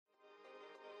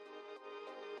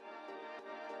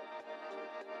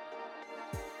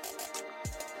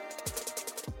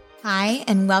Hi,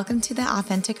 and welcome to the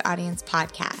Authentic Audience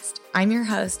Podcast. I'm your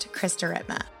host, Krista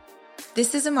Ritma.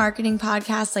 This is a marketing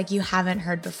podcast like you haven't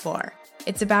heard before.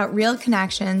 It's about real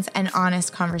connections and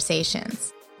honest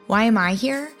conversations. Why am I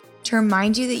here? To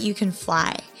remind you that you can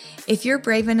fly. If you're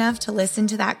brave enough to listen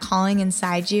to that calling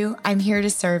inside you, I'm here to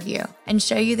serve you and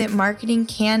show you that marketing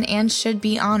can and should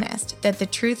be honest, that the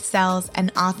truth sells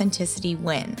and authenticity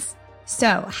wins.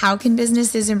 So, how can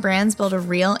businesses and brands build a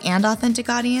real and authentic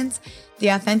audience? The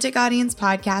Authentic Audience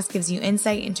Podcast gives you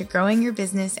insight into growing your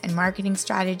business and marketing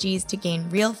strategies to gain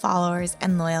real followers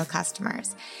and loyal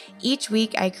customers. Each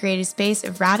week, I create a space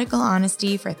of radical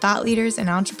honesty for thought leaders and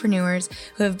entrepreneurs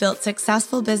who have built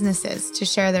successful businesses to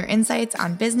share their insights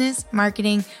on business,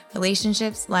 marketing,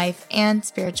 relationships, life, and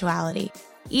spirituality.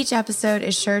 Each episode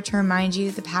is sure to remind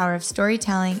you the power of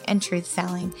storytelling and truth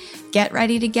selling. Get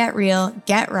ready to get real,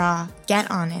 get raw, get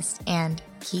honest, and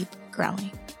keep growing.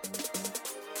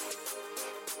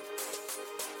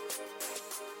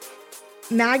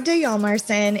 Magda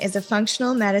Hjalmarsson is a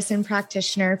functional medicine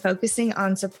practitioner focusing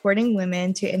on supporting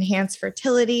women to enhance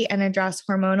fertility and address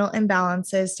hormonal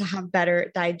imbalances to have better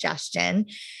digestion.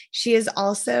 She is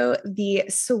also the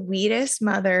sweetest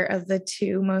mother of the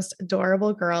two most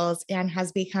adorable girls and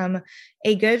has become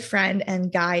a good friend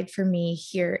and guide for me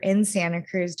here in Santa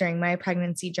Cruz during my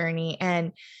pregnancy journey,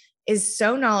 and is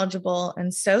so knowledgeable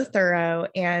and so thorough,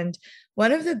 and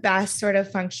one of the best sort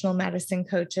of functional medicine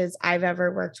coaches I've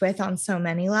ever worked with on so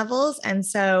many levels. And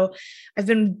so I've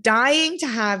been dying to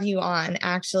have you on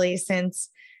actually since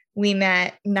we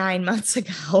met 9 months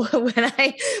ago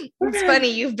it's funny,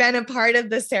 you've been a part of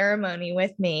the ceremony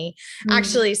with me,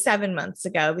 actually 7 months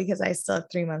ago, because I still have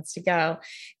 3 months to go.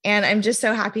 And I'm just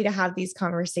so happy to have these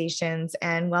conversations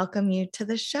and welcome you to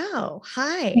the show.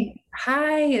 Hi.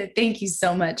 Hi. Thank you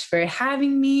so much for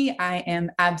having me. I am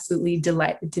absolutely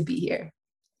delighted to be here.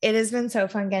 It has been so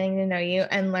fun getting to know you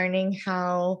and learning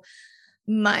how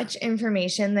much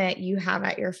information that you have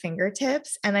at your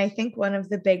fingertips. And I think one of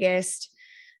the biggest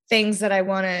things that I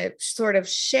want to sort of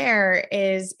share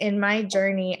is in my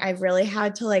journey, I've really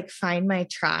had to find my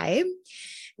tribe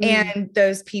and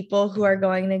those people who are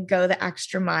going to go the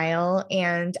extra mile.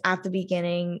 And at the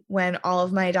beginning, when all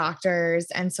of my doctors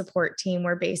and support team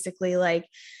were basically like,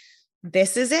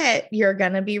 this is it, you're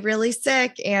going to be really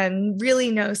sick and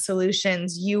really no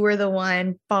solutions, you were the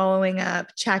one following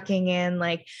up, checking in,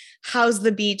 how's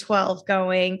the B12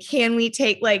 going? Can we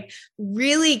take,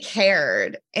 really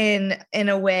cared in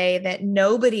a way that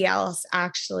nobody else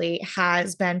actually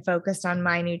has been focused on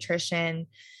my nutrition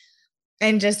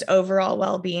and just overall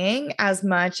well-being as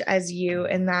much as you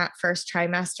in that first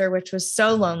trimester, which was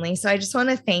so lonely. So I just want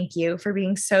to thank you for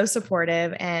being so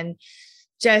supportive and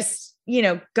just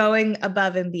going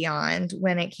above and beyond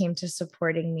when it came to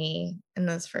supporting me in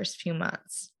those first few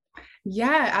months.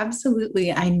 Yeah,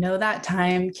 absolutely. I know that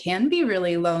time can be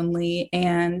really lonely.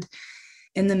 And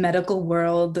in the medical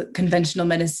world, conventional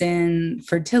medicine,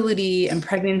 fertility and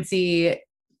pregnancy,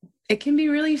 it can be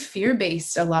really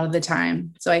fear-based a lot of the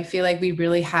time. So I feel like we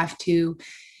really have to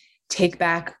take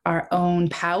back our own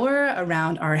power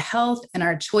around our health and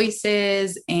our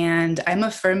choices. And I'm a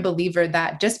firm believer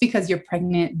that just because you're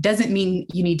pregnant doesn't mean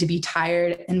you need to be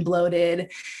tired and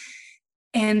bloated.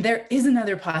 And there is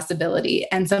another possibility.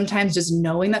 And sometimes just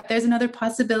knowing that there's another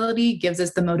possibility gives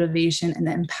us the motivation and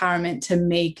the empowerment to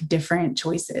make different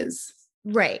choices.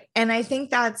 Right. And I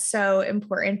think that's so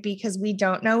important because we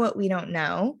don't know what we don't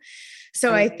know.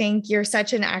 So I think you're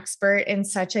such an expert in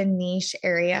such a niche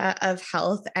area of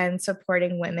health and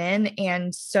supporting women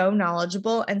and so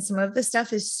knowledgeable. And some of the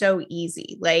stuff is so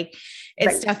easy.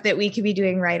 It's stuff that we could be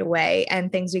doing right away and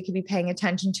things we could be paying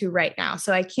attention to right now.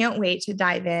 So I can't wait to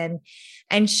dive in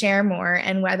and share more.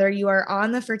 And whether you are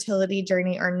on the fertility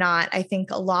journey or not, I think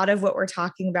a lot of what we're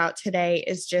talking about today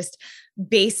is just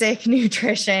basic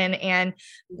nutrition and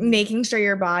making sure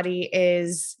your body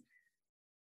is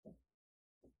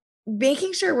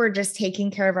making sure we're just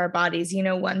taking care of our bodies.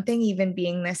 One thing, even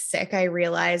being this sick, I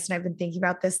realized, and I've been thinking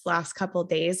about this last couple of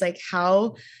days,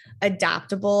 how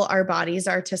adaptable our bodies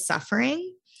are to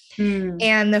suffering.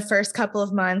 And the first couple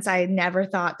of months, I never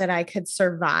thought that I could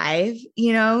survive,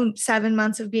 7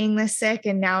 months of being this sick.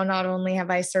 And now not only have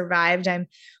I survived, I'm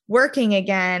working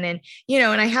again. And,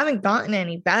 and I haven't gotten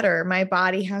any better. My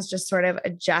body has just sort of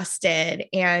adjusted.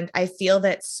 And I feel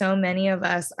that so many of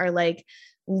us are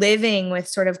living with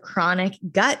sort of chronic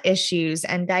gut issues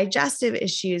and digestive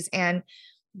issues. And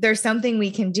there's something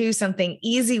we can do, something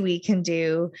easy we can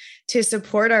do to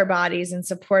support our bodies and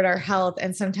support our health.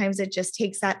 And sometimes it just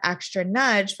takes that extra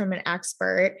nudge from an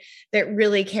expert that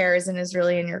really cares and is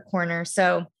really in your corner.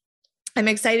 So I'm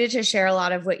excited to share a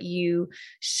lot of what you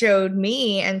showed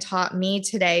me and taught me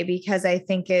today, because I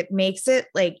think it makes it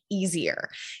like easier.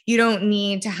 You don't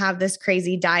need to have this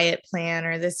crazy diet plan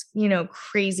or this,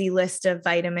 crazy list of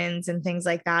vitamins and things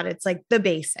like that. It's like the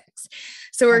basics.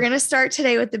 So we're going to start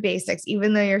today with the basics,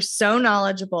 even though you're so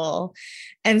knowledgeable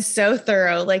and so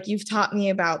thorough. Like, you've taught me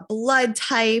about blood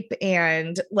type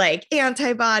and like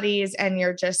antibodies, and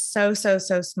you're just so, so,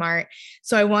 so smart.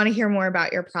 So I want to hear more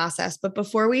about your process. But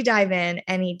before we dive in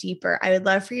any deeper, I would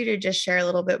love for you to just share a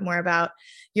little bit more about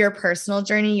your personal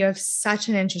journey. You have such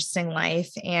an interesting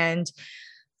life and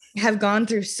have gone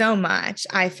through so much.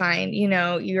 I find,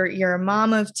 you're a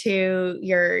mom of two,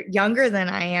 you're younger than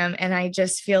I am. And I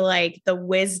just feel like the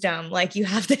wisdom, like you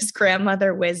have this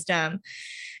grandmother wisdom,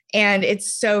 and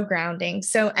it's so grounding.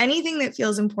 So anything that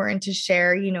feels important to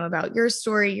share, about your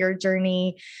story, your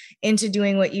journey into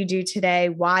doing what you do today,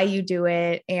 why you do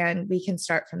it, and we can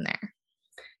start from there.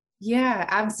 Yeah,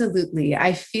 absolutely.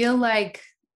 I feel like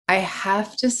I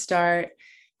have to start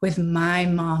with my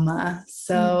mama.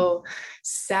 So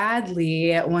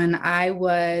sadly, when I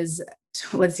was,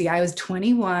 I was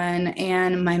 21,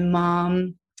 and my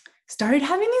mom started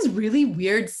having these really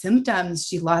weird symptoms.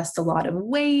 She lost a lot of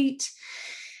weight.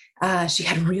 She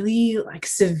had really like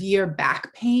severe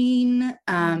back pain.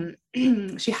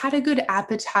 She had a good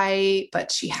appetite,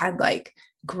 but she had like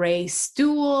gray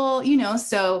stool,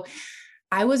 so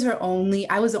I was the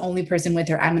only person with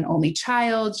her. I'm an only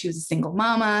child. She was a single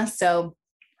mama. So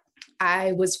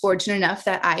I was fortunate enough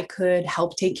that I could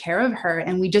help take care of her.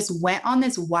 And we just went on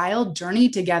this wild journey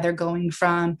together, going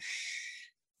from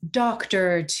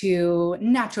doctor to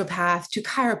naturopath to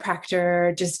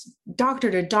chiropractor, just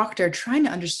doctor to doctor, trying to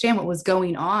understand what was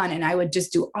going on. And I would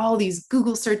just do all these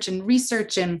Google search and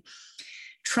research and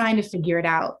trying to figure it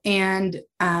out. And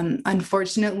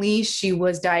unfortunately, she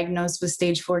was diagnosed with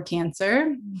stage 4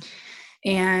 cancer.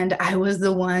 And I was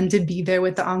the one to be there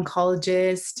with the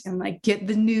oncologist and like get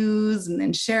the news and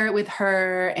then share it with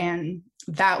her. And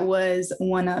that was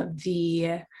one of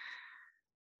the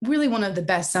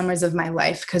best summers of my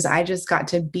life, because I just got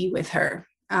to be with her.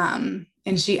 And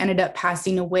she ended up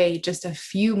passing away just a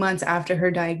few months after her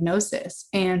diagnosis.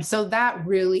 And so that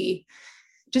really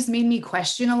just made me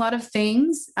question a lot of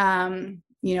things.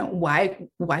 Why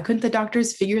couldn't the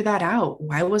doctors figure that out?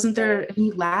 Why wasn't there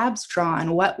any labs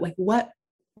drawn?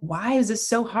 Why is this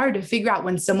so hard to figure out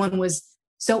when someone was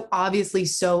so obviously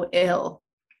so ill?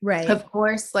 Right. Of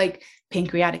course, like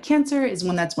pancreatic cancer is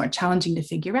one that's more challenging to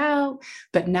figure out.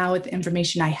 But now with the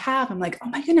information I have, I'm like, oh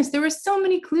my goodness, there were so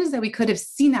many clues that we could have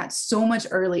seen that so much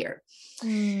earlier.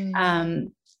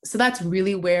 So that's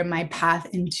really where my path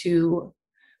into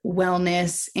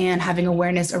wellness and having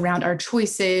awareness around our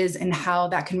choices and how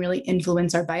that can really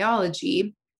influence our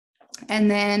biology.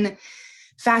 And then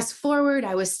fast forward,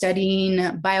 I was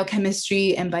studying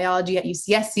biochemistry and biology at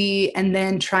UCSC, and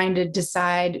then trying to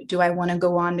decide, do I want to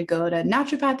go to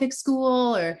naturopathic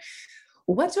school, or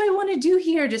what do I want to do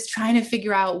here? Just trying to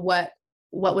figure out what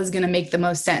was going to make the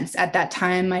most sense. At that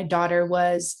time, my daughter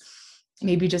was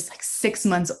maybe just like 6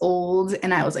 months old.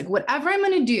 And I was like, whatever I'm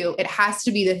going to do, it has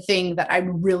to be the thing that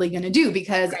I'm really going to do,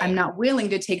 because I'm not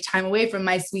willing to take time away from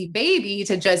my sweet baby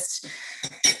to just,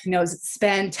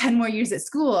 spend 10 more years at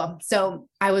school. So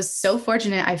I was so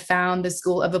fortunate. I found the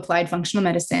School of Applied Functional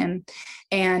Medicine,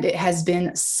 and it has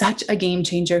been such a game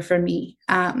changer for me.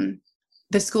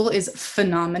 The school is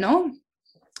phenomenal.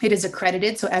 It is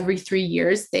accredited. So every 3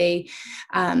 years they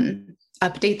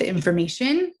update the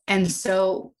information. And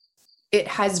so it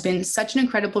has been such an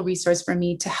incredible resource for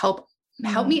me to help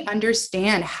me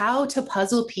understand how to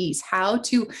puzzle piece, how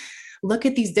to look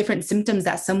at these different symptoms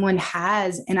that someone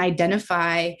has and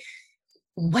identify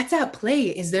what's at play.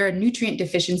 Is there a nutrient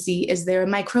deficiency? Is there a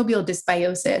microbial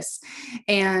dysbiosis?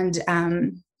 And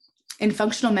in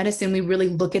functional medicine, we really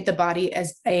look at the body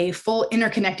as a full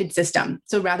interconnected system.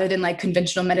 So rather than like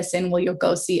conventional medicine, where you'll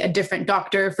go see a different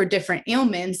doctor for different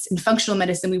ailments, in functional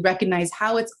medicine, we recognize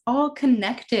how it's all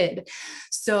connected.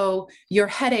 So your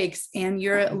headaches and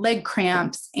your leg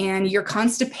cramps and your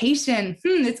constipation,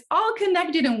 it's all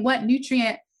connected. And what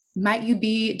nutrient might you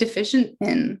be deficient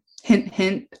in? Hint,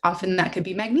 hint, often that could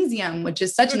be magnesium, which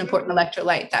is such an important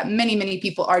electrolyte that many, many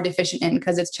people are deficient in,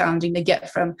 because it's challenging to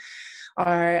get from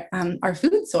our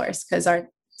food source, because our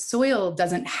soil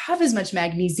doesn't have as much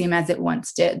magnesium as it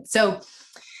once did. So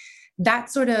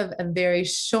that's sort of a very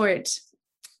short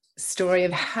story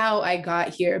of how I got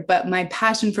here. But my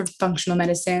passion for functional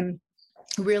medicine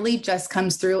really just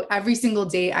comes through every single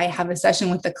day. I have a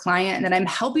session with a client and then I'm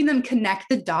helping them connect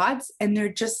the dots, and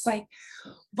they're just like,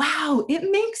 wow, it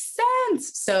makes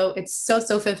sense. So it's so,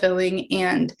 so fulfilling.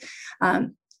 And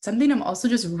something I'm also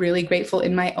just really grateful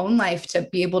in my own life to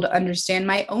be able to understand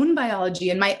my own biology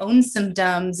and my own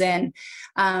symptoms. And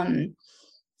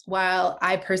while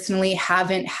I personally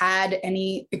haven't had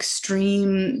any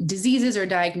extreme diseases or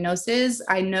diagnoses,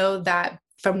 I know that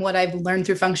from what I've learned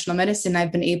through functional medicine,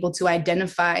 I've been able to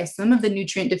identify some of the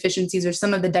nutrient deficiencies or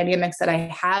some of the dynamics that I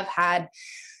have had.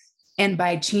 And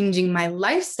by changing my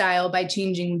lifestyle, by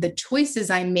changing the choices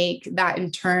I make, that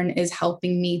in turn is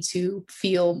helping me to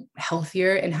feel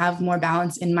healthier and have more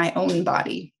balance in my own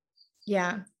body.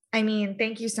 Yeah. I mean,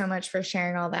 thank you so much for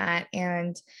sharing all that.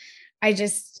 And I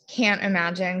just can't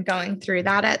imagine going through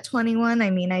that at 21. I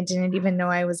mean, I didn't even know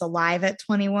I was alive at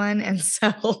 21. And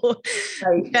so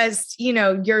Right. just, you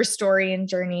know, your story and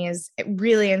journey is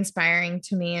really inspiring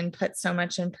to me and put so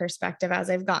much in perspective as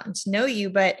I've gotten to know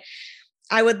you. But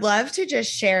I would love to just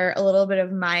share a little bit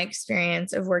of my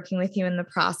experience of working with you in the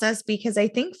process, because I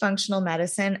think functional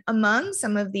medicine, among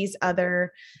some of these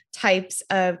other types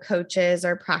of coaches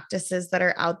or practices that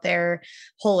are out there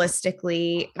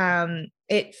holistically,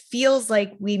 it feels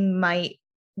like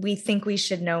we think we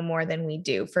should know more than we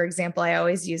do. For example, I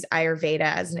always use Ayurveda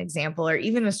as an example, or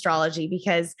even astrology,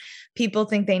 because people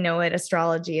think they know what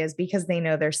astrology is because they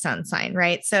know their sun sign,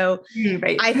 right? So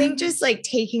Right. I think just like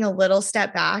taking a little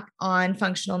step back on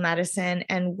functional medicine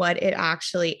and what it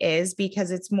actually is,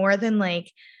 because it's more than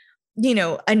like, you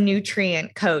know, a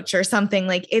nutrient coach or something.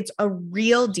 Like, it's a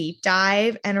real deep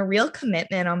dive and a real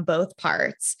commitment on both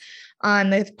parts, on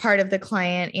the part of the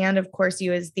client and of course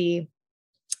you as the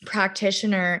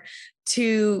practitioner,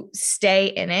 to stay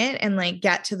in it and like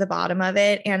get to the bottom of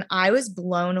it. And I was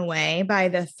blown away by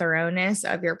the thoroughness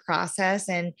of your process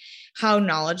and how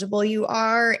knowledgeable you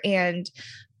are. And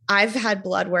I've had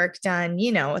blood work done,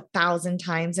 you know, 1,000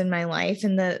 times in my life.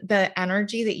 And the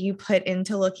energy that you put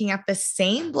into looking at the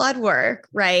same blood work,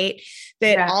 right,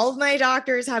 that Yeah. all of my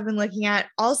doctors have been looking at.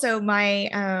 Also, my,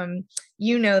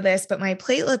 you know this, but my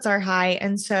platelets are high.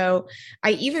 And so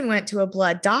I even went to a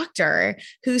blood doctor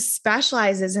who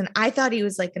specializes, and I thought he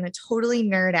was like going to totally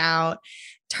nerd out.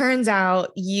 Turns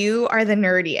out you are the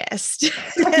nerdiest.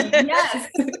 Yes.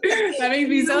 That makes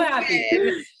me so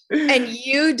happy. And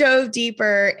you dove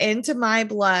deeper into my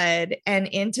blood and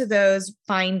into those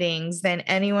findings than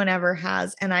anyone ever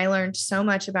has. And I learned so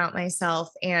much about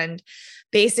myself. And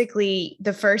basically,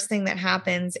 the first thing that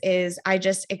happens is I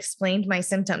just explained my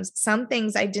symptoms. Some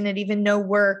things I didn't even know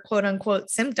were quote unquote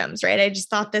symptoms, right? I just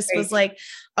thought this was like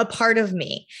a part of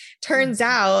me. Turns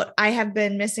out I have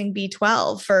been missing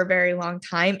B12 for a very long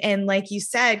time. And like you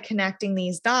said, connecting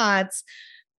these dots,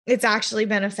 it's actually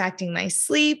been affecting my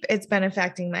sleep. It's been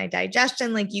affecting my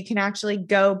digestion. Like, you can actually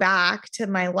go back to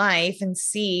my life and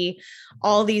see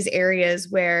all these areas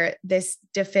where this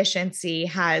deficiency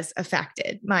has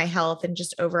affected my health and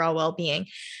just overall well-being.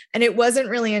 And it wasn't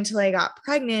really until I got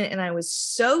pregnant and I was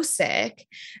so sick.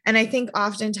 And I think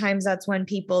oftentimes that's when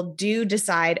people do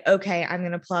decide, okay, I'm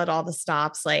going to pull out all the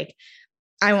stops. Like,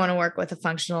 I want to work with a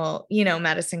functional, you know,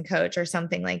 medicine coach or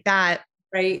something like that.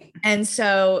 Right. And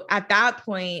so at that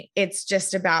point, it's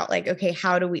just about like, okay,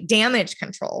 how do we damage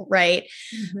control? Right.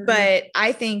 Mm-hmm. But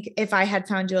I think if I had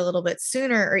found you a little bit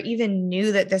sooner, or even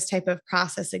knew that this type of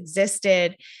process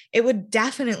existed, it would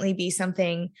definitely be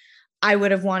something I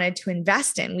would have wanted to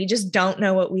invest in. We just don't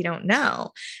know what we don't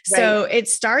know. Right. So it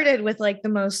started with like the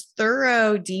most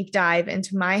thorough deep dive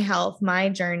into my health, my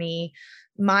journey,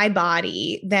 my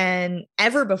body than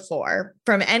ever before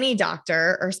from any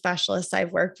doctor or specialist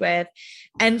I've worked with.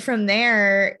 And from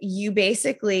there, you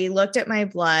basically looked at my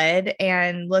blood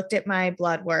and looked at my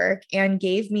blood work and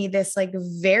gave me this like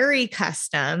very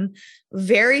custom,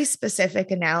 very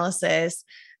specific analysis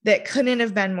that couldn't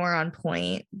have been more on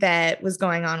point that was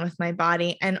going on with my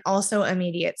body, and also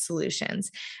immediate solutions.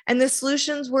 And the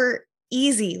solutions were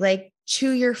easy, like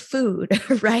chew your food,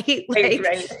 right? Like,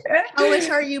 right. How much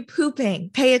are you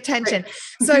pooping? Pay attention. Right.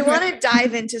 So I want to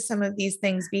dive into some of these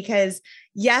things because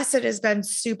yes, it has been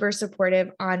super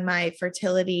supportive on my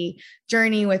fertility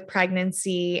journey with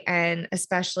pregnancy, and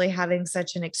especially having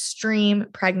such an extreme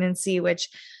pregnancy, which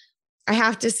I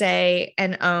have to say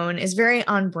and own is very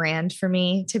on brand for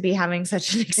me to be having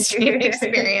such an extreme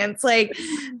experience. Like,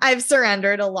 I've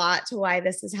surrendered a lot to why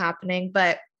this is happening,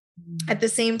 but at the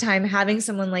same time, having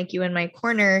someone like you in my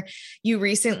corner, you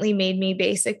recently made me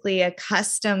basically a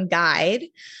custom guide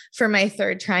for my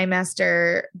third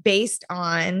trimester based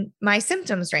on my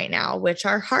symptoms right now, which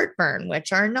are heartburn,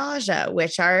 which are nausea,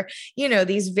 which are, you know,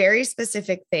 these very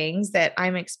specific things that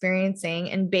I'm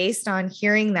experiencing. And based on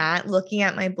hearing that, looking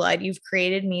at my blood, you've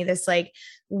created me this like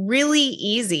really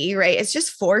easy, right? It's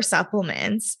just 4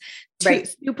 supplements right?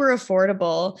 Super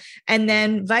affordable. And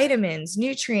then vitamins,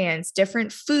 nutrients,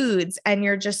 different foods. And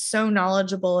you're just so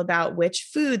knowledgeable about which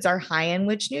foods are high in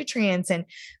which nutrients and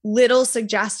little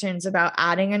suggestions about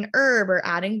adding an herb or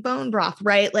adding bone broth,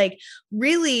 right? Like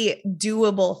really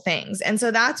doable things. And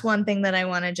so that's one thing that I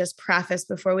want to just preface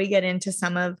before we get into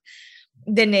some of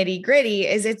the nitty gritty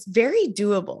is it's very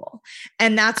doable.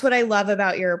 And that's what I love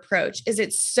about your approach is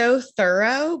it's so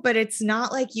thorough, but it's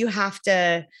not like you have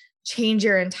to change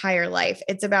your entire life.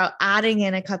 It's about adding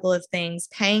in a couple of things,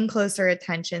 paying closer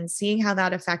attention, seeing how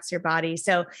that affects your body.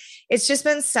 So it's just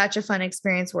been such a fun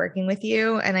experience working with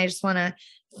you. And I just want to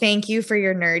thank you for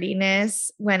your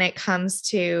nerdiness when it comes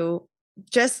to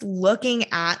just looking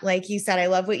at, like you said, I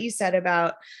love what you said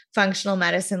about functional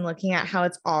medicine, looking at how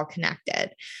it's all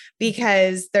connected,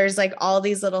 because there's like all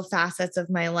these little facets of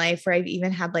my life where I've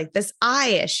even had like this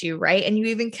eye issue, right? And you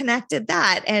even connected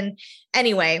that. And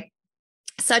anyway,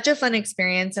 such a fun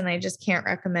experience. And I just can't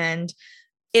recommend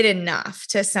it enough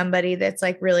to somebody that's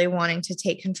like really wanting to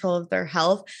take control of their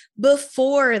health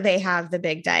before they have the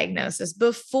big diagnosis,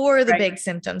 before the big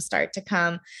symptoms start to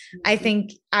come. I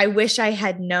think I wish I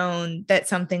had known that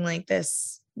something like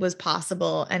this was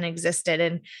possible and existed.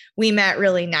 And we met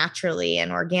really naturally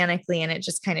and organically. And it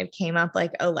just kind of came up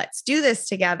like, oh, let's do this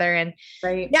together. And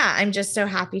yeah, I'm just so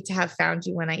happy to have found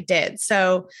you when I did.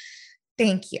 So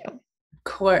thank you. Of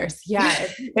course. Yeah.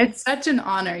 It's such an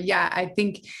honor. Yeah. I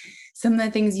think some of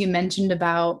the things you mentioned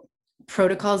about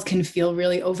protocols can feel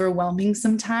really overwhelming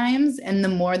sometimes. And the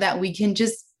more that we can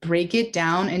just break it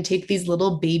down and take these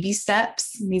little baby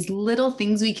steps, these little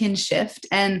things we can shift.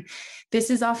 And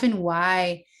this is often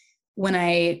why when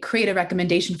I create a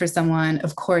recommendation for someone,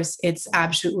 of course, it's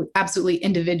absolutely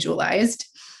individualized,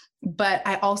 but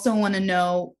I also want to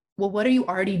know, well, what are you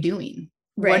already doing?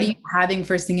 What are you having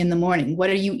first thing in the morning?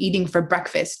 What are you eating for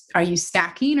breakfast? Are you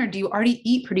snacking, or do you already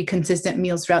eat pretty consistent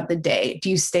meals throughout the day? Do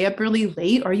you stay up really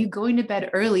late? Or are you going to bed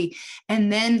early?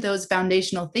 And then those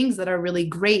foundational things that are really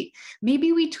great,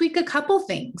 maybe we tweak a couple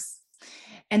things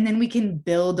and then we can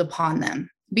build upon them.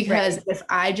 Because if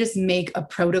I just make a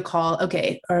protocol,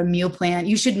 okay, or a meal plan,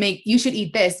 you should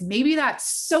eat this. Maybe that's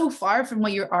so far from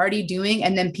what you're already doing.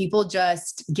 And then people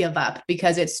just give up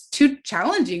because it's too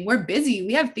challenging. We're busy.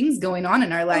 We have things going on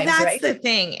in our lives. Well, that's the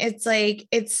thing. It's like,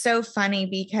 it's so funny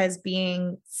because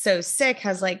being so sick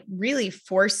has like really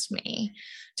forced me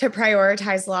to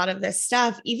prioritize a lot of this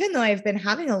stuff, even though I've been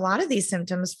having a lot of these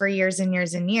symptoms for years and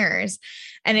years and years.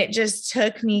 And it just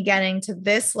took me getting to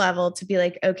this level to be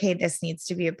like, okay, this needs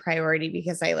to be a priority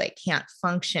because I like can't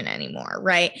function anymore.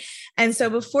 Right. And so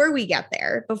before we get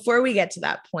there, before we get to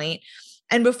that point,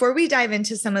 and before we dive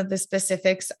into some of the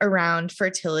specifics around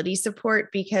fertility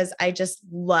support, because I just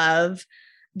love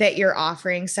that you're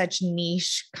offering such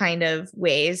niche kind of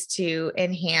ways to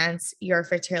enhance your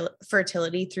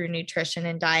fertility through nutrition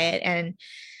and diet.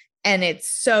 And it's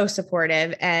so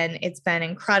supportive and it's been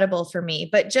incredible for me,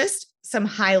 but just some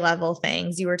high level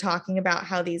things. You were talking about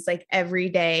how these like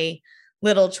everyday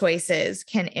little choices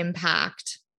can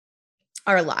impact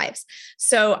our lives.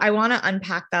 So I want to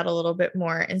unpack that a little bit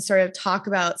more and sort of talk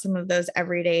about some of those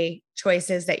everyday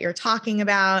choices that you're talking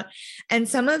about and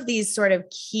some of these sort of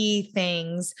key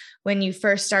things when you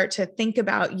first start to think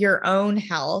about your own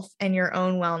health and your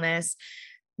own wellness.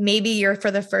 Maybe you're for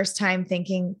the first time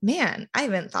thinking, man, I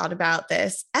haven't thought about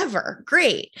this ever.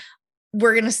 Great.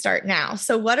 We're going to start now.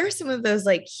 So what are some of those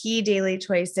like key daily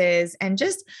choices and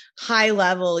just high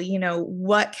level,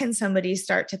 what can somebody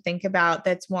start to think about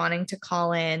that's wanting to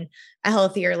call in a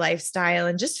healthier lifestyle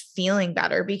and just feeling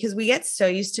better? Because we get so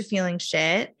used to feeling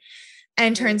shit,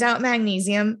 and turns out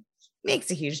magnesium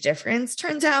makes a huge difference.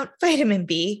 Turns out vitamin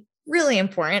B, really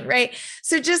important, right?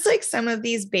 So just like some of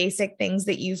these basic things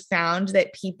that you've found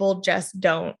that people just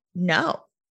don't know.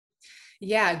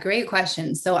 Yeah, great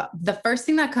question. So the first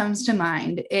thing that comes to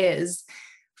mind is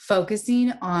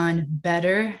focusing on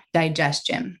better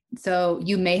digestion. So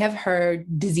you may have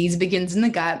heard disease begins in the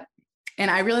gut,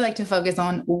 and I really like to focus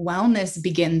on wellness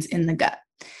begins in the gut,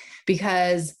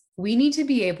 because we need to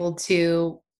be able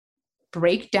to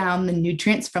break down the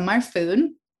nutrients from our food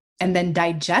and then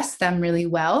digest them really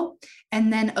well,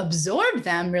 and then absorb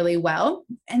them really well.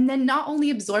 And then not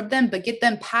only absorb them, but get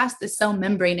them past the cell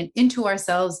membrane and into our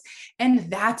cells.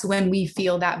 And that's when we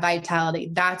feel that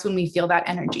vitality. That's when we feel that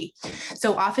energy.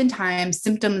 So oftentimes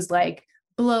symptoms like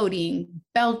bloating,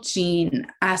 belching,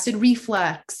 acid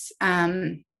reflux,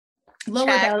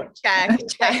 lower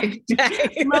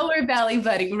belly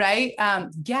button, right?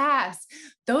 Gas.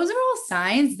 Those are all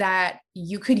signs that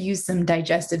you could use some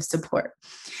digestive support.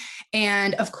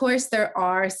 And of course, there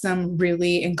are some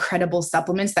really incredible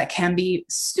supplements that can be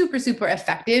super, super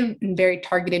effective in very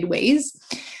targeted ways.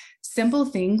 Simple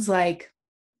things like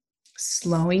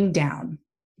slowing down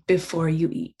before you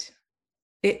eat.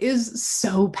 It is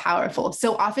so powerful.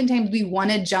 So oftentimes we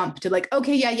want to jump to like,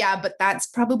 okay, yeah, but that's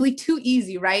probably too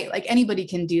easy, right? Like anybody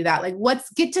can do that. Like,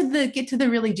 get to the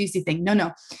really juicy thing.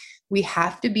 No. We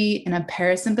have to be in a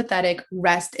parasympathetic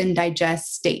rest and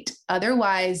digest state.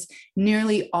 Otherwise,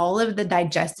 nearly all of the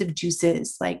digestive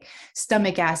juices like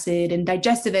stomach acid and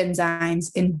digestive enzymes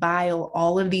and bile,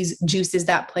 all of these juices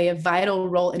that play a vital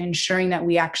role in ensuring that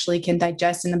we actually can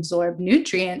digest and absorb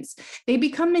nutrients, they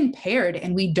become impaired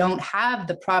and we don't have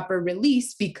the proper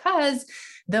release because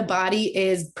the body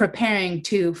is preparing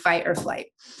to fight or flight.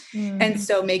 And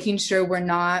so making sure we're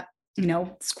not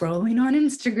scrolling on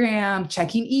Instagram,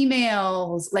 checking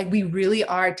emails, like we really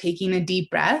are taking a deep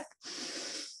breath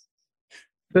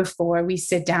before we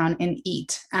sit down and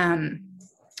eat.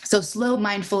 So slow,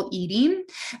 mindful eating,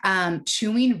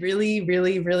 chewing really,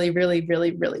 really, really, really,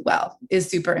 really, really well is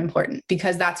super important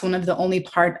because that's one of the only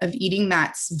part of eating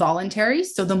that's voluntary.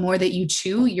 So the more that you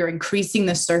chew, you're increasing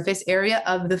the surface area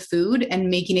of the food and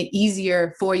making it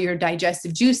easier for your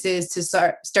digestive juices to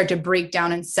start to break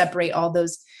down and separate all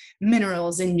those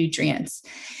minerals and nutrients.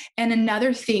 And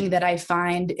another thing that I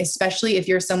find, especially if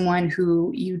you're someone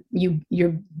who you're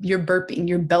burping,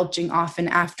 you're belching often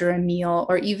after a meal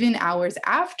or even hours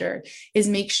after, is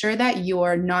make sure that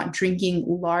you're not drinking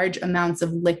large amounts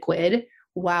of liquid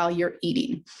while you're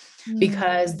eating.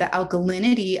 Because the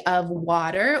alkalinity of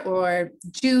water or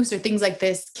juice or things like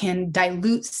this can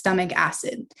dilute stomach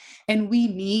acid. And we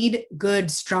need good,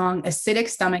 strong, acidic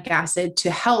stomach acid to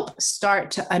help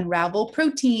start to unravel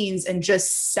proteins and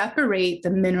just separate the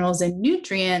minerals and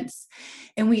nutrients.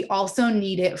 And we also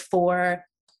need it for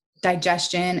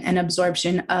digestion and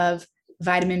absorption of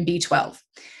vitamin B12.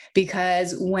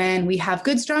 Because when we have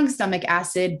good, strong stomach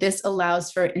acid, this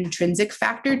allows for intrinsic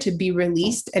factor to be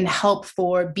released and help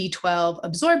for B12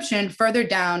 absorption further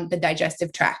down the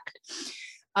digestive tract.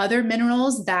 Other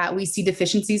minerals that we see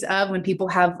deficiencies of when people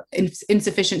have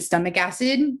insufficient stomach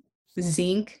acid,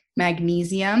 zinc,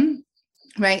 magnesium,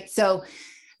 right? So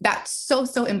that's so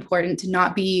important to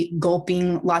not be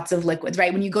gulping lots of liquids,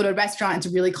 right? When you go to a restaurant,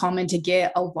 it's really common to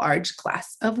get a large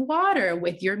glass of water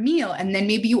with your meal. And then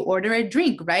maybe you order a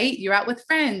drink, right? You're out with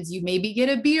friends, you maybe get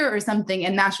a beer or something,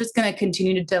 and that's just going to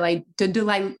continue to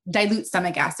dilute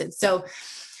stomach acid. So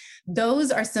those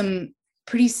are some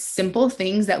pretty simple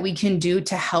things that we can do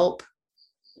to help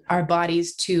our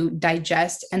bodies to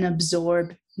digest and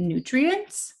absorb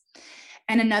nutrients.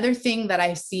 And another thing that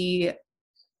I see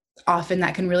often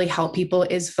that can really help people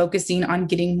is focusing on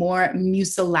getting more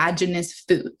mucilaginous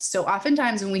foods. So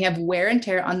oftentimes when we have wear and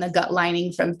tear on the gut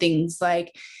lining from things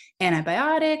like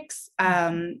antibiotics,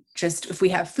 just if we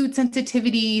have food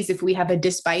sensitivities, if we have a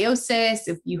dysbiosis,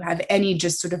 if you have any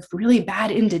just sort of really bad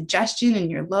indigestion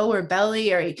in your lower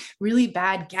belly or a really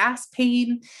bad gas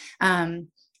pain,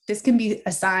 this can be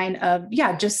a sign of,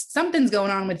 just something's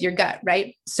going on with your gut,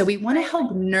 right? So we want to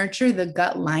help nurture the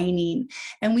gut lining.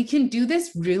 And we can do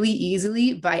this really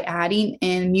easily by adding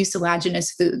in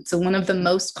mucilaginous foods. So one of the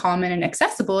most common and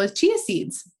accessible is chia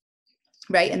seeds,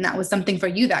 right? And that was something for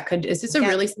you it's just a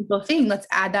really simple thing. Let's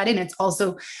add that in. It's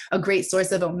also a great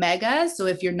source of omega. So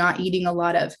if you're not eating a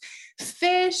lot of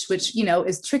fish, which,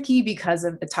 is tricky because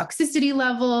of the toxicity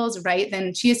levels, right?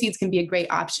 Then chia seeds can be a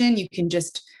great option. You can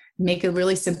just make a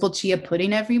really simple chia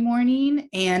pudding every morning,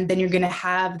 and then you're going to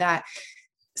have that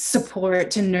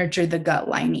support to nurture the gut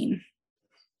lining.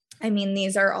 I mean,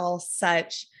 these are all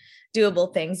such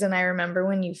doable things. And I remember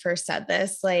when you first said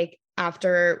this, like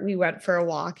after we went for a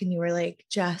walk and you were like,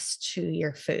 just chew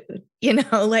your food,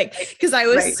 because I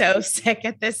was so sick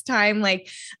at this time. Like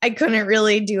I couldn't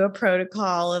really do a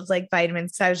protocol of like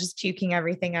vitamins. So I was just puking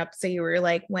everything up. So you were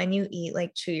like, when you eat,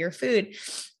 like chew your food.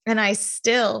 And I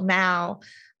still now,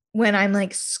 when I'm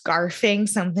like scarfing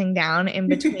something down in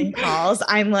between calls,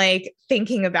 I'm like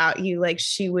thinking about you, like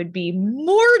she would be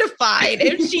mortified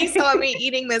if she saw me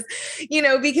eating this,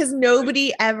 because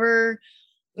nobody ever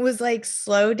was like,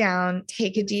 slow down,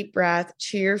 take a deep breath,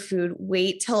 chew your food,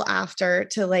 wait till after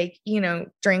to like,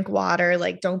 drink water,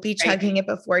 like don't be chugging it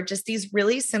before, just these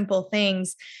really simple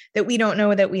things that we don't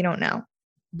know that we don't know.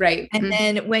 Right. And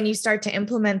then when you start to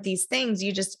implement these things,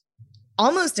 you just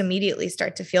almost immediately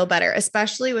start to feel better,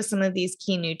 especially with some of these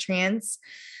key nutrients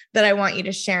that I want you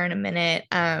to share in a minute.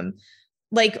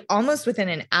 Like almost within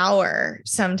an hour,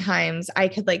 sometimes I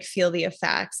could like feel the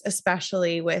effects,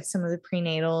 especially with some of the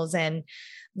prenatals and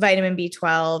vitamin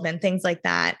B12 and things like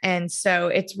that. And so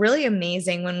it's really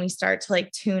amazing when we start to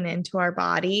like tune into our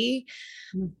body.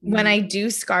 When I do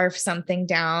scarf something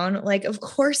down, like, of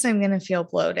course I'm going to feel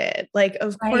bloated. Like,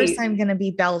 of course I'm going to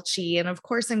be belchy, and of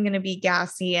course I'm going to be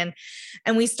gassy. And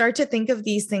we start to think of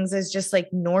these things as just like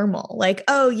normal, like,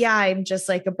 oh yeah, I'm just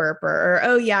like a burper, or,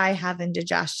 oh yeah, I have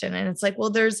indigestion. And it's like, well,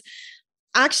 there's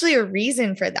actually a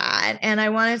reason for that. And I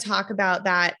want to talk about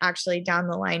that actually down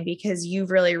the line, because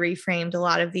you've really reframed a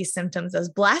lot of these symptoms as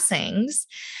blessings,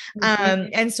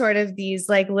 and sort of these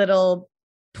like little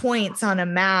points on a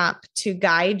map to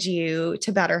guide you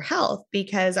to better health,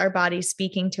 because our body's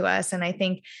speaking to us. And I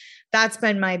think that's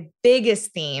been my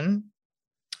biggest theme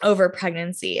over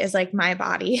pregnancy, is like, my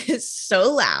body is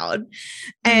so loud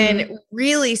and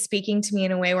really speaking to me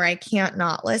in a way where I can't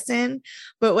not listen.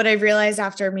 But what I've realized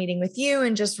after meeting with you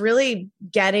and just really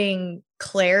getting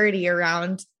clarity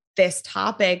around this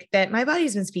topic, that my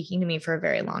body's been speaking to me for a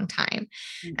very long time,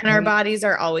 and our bodies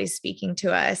are always speaking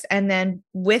to us. And then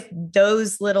with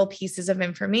those little pieces of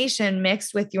information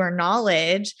mixed with your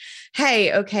knowledge,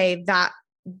 hey, okay, that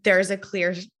there's a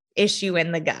clear issue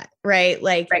in the gut, right?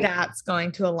 Like that's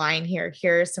going to align here.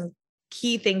 Here are some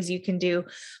key things you can do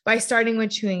by starting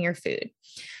with chewing your food,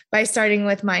 by starting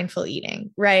with mindful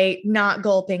eating, right? Not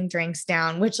gulping drinks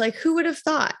down, which, like, who would have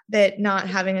thought that not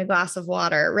having a glass of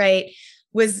water, right,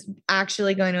 was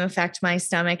actually going to affect my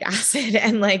stomach acid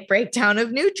and like breakdown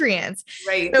of nutrients.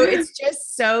 Right. So it's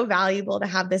just so valuable to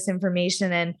have this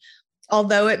information. And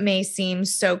although it may seem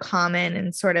so common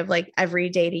and sort of like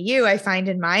everyday to you, I find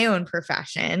in my own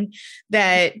profession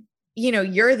that, you know,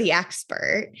 you're the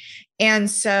expert.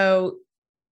 And so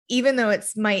even though it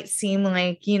might seem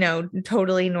like, you know,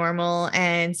 totally normal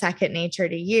and second nature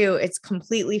to you, it's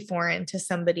completely foreign to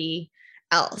somebody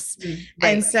else.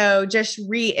 And so just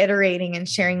reiterating and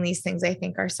sharing these things, I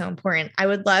think, are so important. I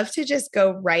would love to just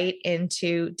go right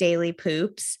into daily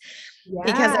poops,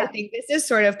 because I think this is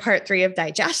sort of part 3 of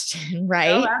digestion, right?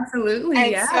 Oh,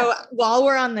 absolutely. And so while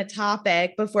we're on the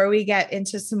topic, before we get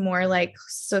into some more like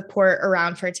support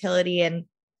around fertility and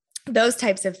those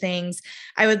types of things,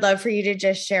 I would love for you to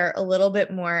just share a little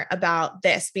bit more about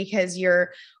this, because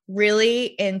you're really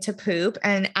into poop,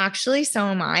 and actually so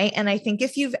am I. And I think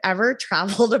if you've ever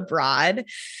traveled abroad,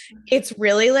 it's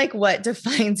really like what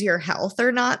defines your health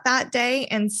or not that day.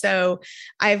 And so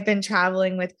I've been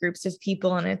traveling with groups of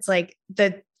people, and it's like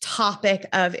the topic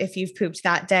of if you've pooped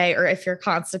that day, or if you're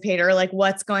constipated, or like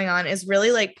what's going on, is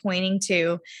really like pointing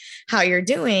to how you're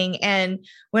doing. And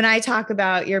when I talk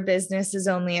about your business is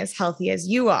only as healthy as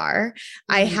you are,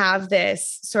 I have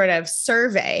this sort of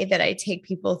survey that I take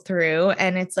people through,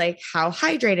 and it's like, how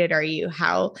hydrated are you?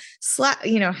 How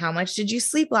you know, how much did you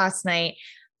sleep last night?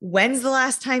 When's the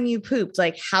last time you pooped?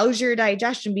 Like, how's your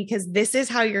digestion? Because this is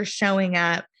how you're showing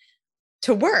up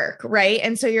to work, right?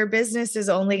 And so your business is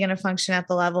only going to function at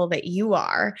the level that you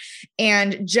are.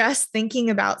 And just thinking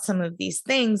about some of these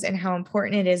things and how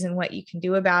important it is and what you can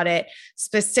do about it,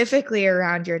 specifically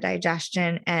around your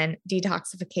digestion and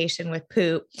detoxification with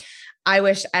poop, I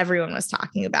wish everyone was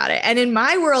talking about it. And in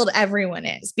my world, everyone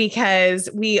is, because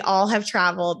we all have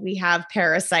traveled, we have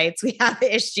parasites, we have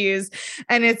issues,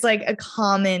 and it's like a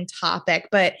common topic,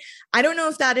 but I don't know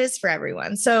if that is for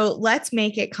everyone. So let's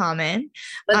make it common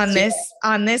on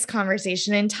this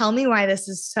conversation, and tell me why this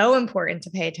is so important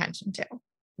to pay attention to.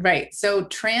 Right. So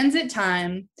transit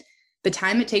time, the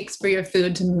time it takes for your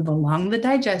food to move along the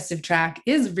digestive tract,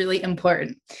 is really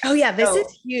important. Oh yeah, this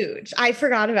is huge. I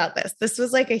forgot about this. This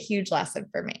was like a huge lesson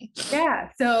for me. Yeah.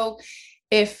 So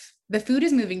if the food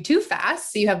is moving too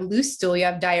fast, so you have loose stool, you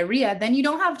have diarrhea, then you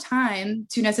don't have time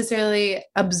to necessarily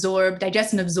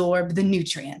digest and absorb the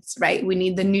nutrients, right? We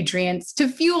need the nutrients to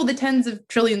fuel the tens of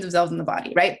trillions of cells in the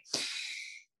body, right?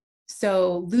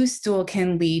 So loose stool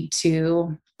can lead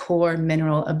to poor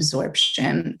mineral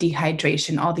absorption,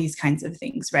 dehydration, all these kinds of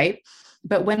things, right?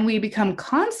 But when we become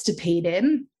constipated,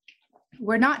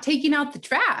 we're not taking out the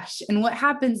trash. And what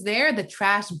happens there? The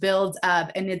trash builds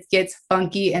up and it gets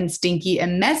funky and stinky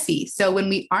and messy. So when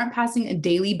we aren't passing a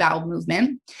daily bowel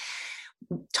movement,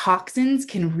 toxins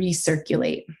can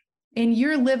recirculate. And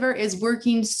your liver is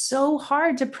working so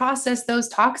hard to process those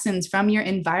toxins from your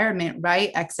environment, right?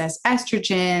 Excess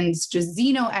estrogens, just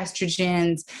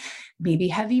xenoestrogens, maybe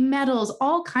heavy metals,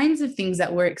 all kinds of things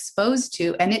that we're exposed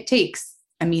to. And it takes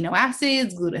amino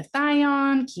acids,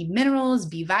 glutathione, key minerals,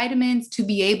 B vitamins to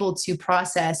be able to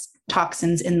process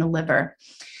toxins in the liver.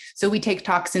 So we take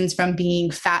toxins from being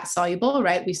fat soluble,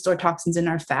 right? We store toxins in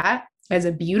our fat as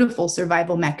a beautiful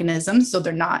survival mechanism, so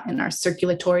they're not in our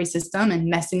circulatory system and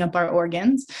messing up our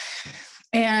organs.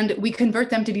 And we convert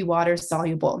them to be water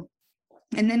soluble.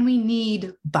 And then we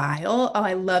need bile. Oh,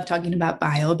 I love talking about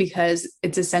bile because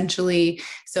it's essentially,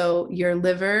 so your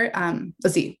liver,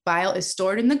 bile is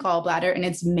stored in the gallbladder and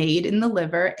it's made in the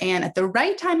liver. And at the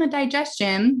right time of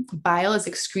digestion, bile is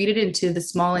excreted into the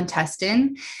small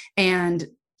intestine. And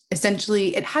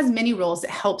essentially, it has many roles. It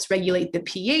helps regulate the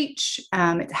pH.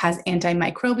 It has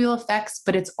antimicrobial effects,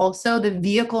 but it's also the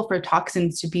vehicle for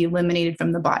toxins to be eliminated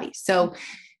from the body. So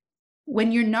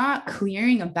when you're not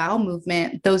clearing a bowel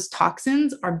movement, those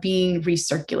toxins are being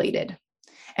recirculated.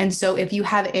 And so if you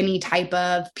have any type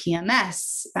of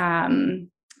PMS, hormonal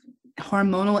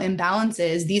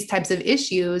imbalances, these types of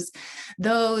issues,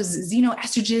 those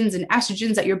xenoestrogens and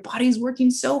estrogens that your body's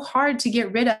working so hard to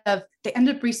get rid of, they end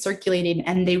up recirculating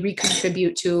and they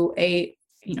recontribute to a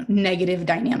negative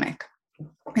dynamic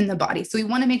in the body. So we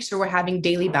want to make sure we're having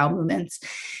daily bowel movements.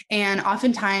 And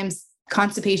oftentimes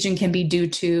constipation can be due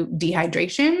to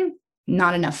dehydration,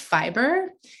 not enough fiber,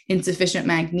 insufficient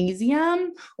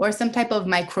magnesium, or some type of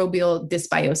microbial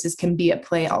dysbiosis can be at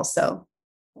play also.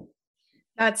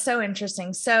 That's so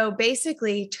interesting. So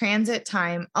basically, transit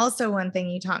time, also one thing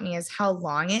you taught me is how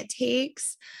long it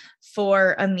takes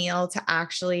for a meal to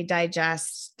actually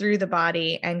digest through the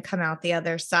body and come out the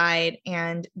other side.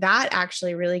 And that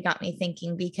actually really got me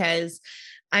thinking, because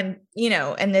I'm,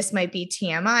 and this might be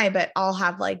TMI, but I'll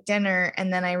have like dinner.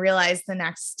 And then I realize the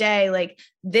next day, like,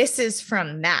 this is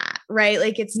from that, right?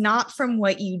 Like, it's not from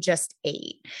what you just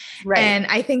ate. Right. And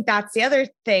I think that's the other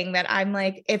thing that I'm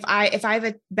like, if I have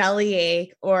a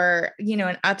bellyache or,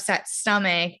 an upset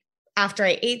stomach after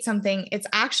I ate something, it's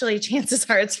actually, chances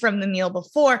are it's from the meal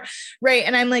before. Right.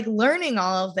 And I'm like learning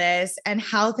all of this and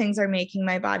how things are making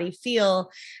my body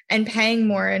feel and paying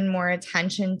more and more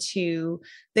attention to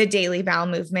the daily bowel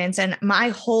movements. And my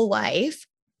whole life,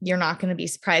 you're not going to be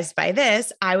surprised by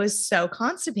this, I was so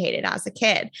constipated as a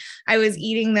kid. I was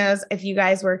eating those, if you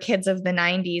guys were kids of the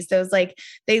 90s, those like,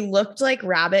 they looked like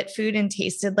rabbit food and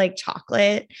tasted like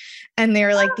chocolate. And they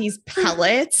were like these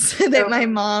pellets that my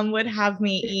mom would have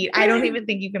me eat. I don't even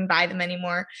think you can buy them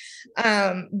anymore.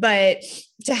 But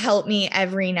to help me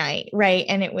every night. Right.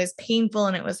 And it was painful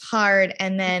and it was hard.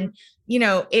 And then,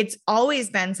 it's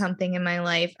always been something in my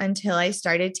life until I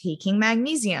started taking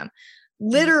magnesium.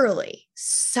 Literally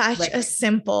such a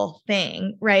simple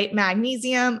thing, right?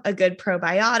 Magnesium, a good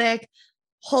probiotic,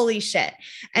 holy shit.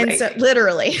 And so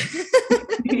literally,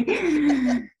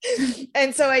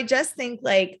 and so I just think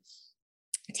like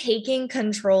taking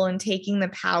control and taking the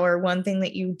power. One thing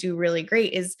that you do really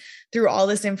great is through all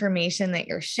this information that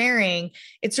you're sharing,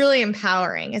 it's really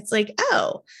empowering. It's like,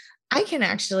 oh, I can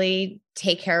actually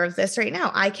take care of this right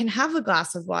now. I can have a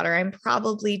glass of water. I'm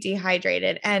probably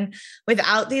dehydrated. And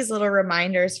without these little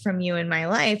reminders from you in my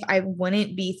life, I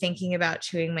wouldn't be thinking about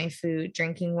chewing my food,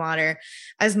 drinking water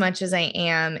as much as I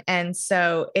am. And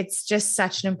so it's just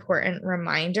such an important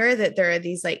reminder that there are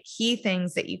these like key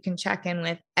things that you can check in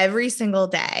with every single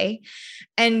day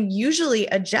and usually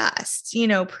adjust,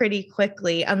 pretty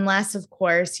quickly, unless of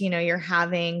course, you're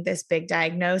having this big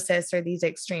diagnosis or these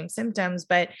extreme symptoms.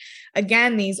 But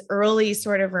again, these early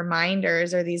sort of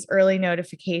reminders or these early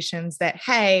notifications that,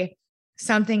 hey,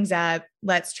 something's up,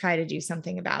 let's try to do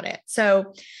something about it.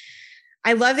 So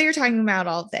I love that you're talking about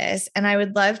all this. And I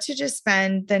would love to just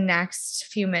spend the next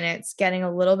few minutes getting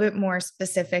a little bit more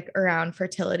specific around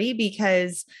fertility,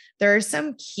 because there are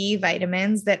some key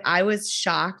vitamins that I was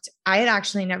shocked. I had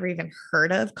actually never even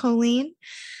heard of choline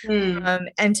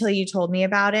until you told me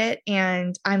about it.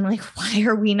 And I'm like, why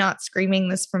are we not screaming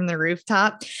this from the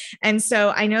rooftop? And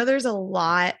so I know there's a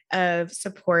lot of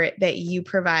support that you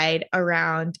provide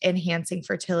around enhancing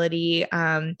fertility,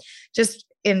 just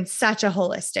in such a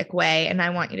holistic way. And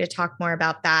I want you to talk more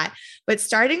about that, but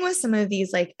starting with some of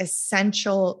these like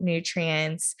essential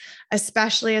nutrients,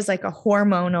 especially as like a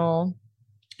hormonal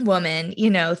woman,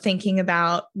 thinking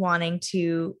about wanting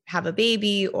to have a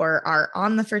baby or are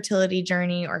on the fertility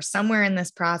journey or somewhere in this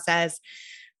process,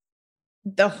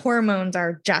 the hormones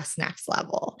are just next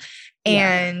level.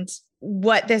 Yeah. And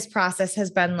what this process has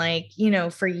been like,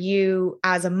 for you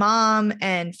as a mom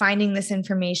and finding this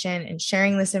information and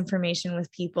sharing this information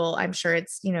with people, I'm sure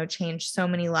it's, changed so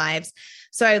many lives.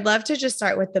 So I'd love to just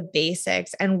start with the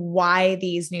basics and why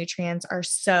these nutrients are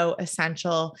so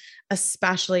essential,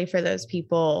 especially for those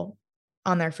people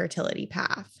on their fertility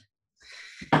path.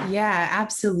 Yeah,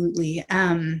 absolutely.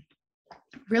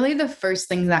 Really the first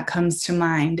thing that comes to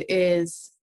mind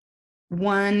is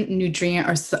one nutrient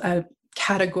or a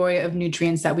category of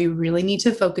nutrients that we really need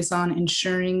to focus on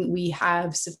ensuring we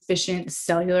have sufficient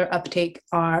cellular uptake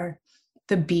are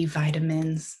the B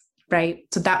vitamins. right?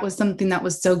 So that was something that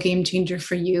was so game changer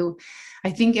for you. I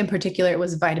think in particular, it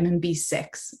was vitamin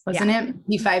B6, wasn't it?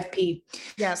 B5P.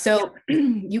 Yeah. So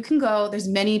you can go, there's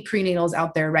many prenatals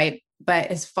out there, right? But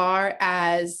as far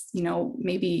as,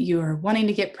 maybe you're wanting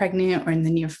to get pregnant or in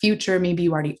the near future, maybe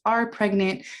you already are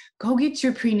pregnant, go get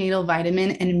your prenatal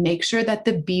vitamin and make sure that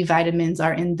the B vitamins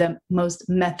are in the most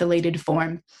methylated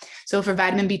form. So for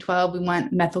vitamin B12, we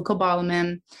want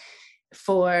methylcobalamin.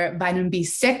 For vitamin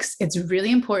B6, it's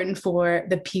really important for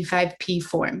the P5P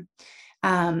form.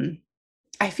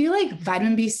 I feel like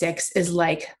vitamin B6 is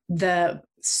like the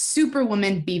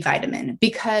superwoman B vitamin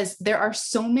because there are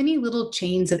so many little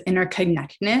chains of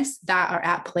interconnectedness that are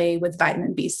at play with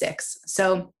vitamin B6.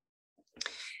 So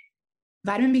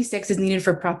vitamin B6 is needed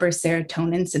for proper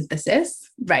serotonin synthesis,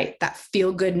 right? That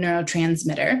feel-good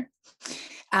neurotransmitter.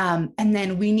 And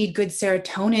then we need good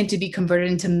serotonin to be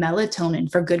converted into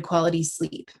melatonin for good quality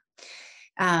sleep.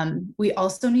 We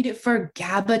also need it for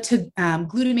GABA to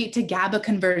glutamate to GABA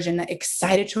conversion, that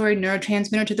excitatory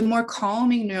neurotransmitter to the more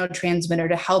calming neurotransmitter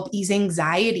to help ease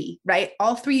anxiety, right?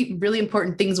 All three really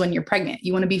important things when you're pregnant.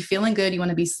 You want to be feeling good, you want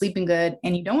to be sleeping good,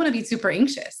 and you don't want to be super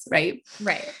anxious, right?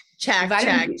 Right. Check.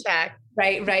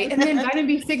 Right. And then vitamin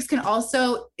B6 can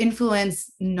also influence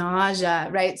nausea,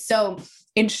 right? So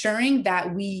ensuring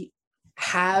that we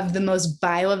have the most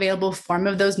bioavailable form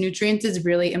of those nutrients is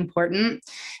really important.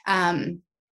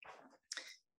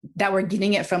 That we're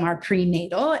getting it from our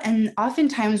prenatal. And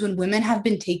oftentimes when women have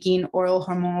been taking oral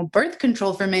hormonal birth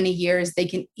control for many years, they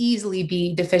can easily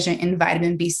be deficient in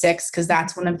vitamin B6 because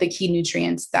that's one of the key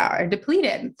nutrients that are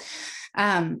depleted.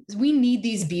 We need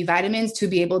these B vitamins to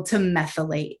be able to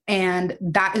methylate. And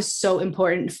that is so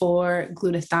important for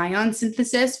glutathione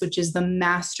synthesis, which is the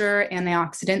master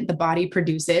antioxidant the body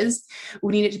produces.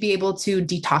 We need it to be able to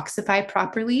detoxify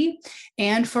properly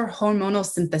and for hormonal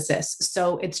synthesis.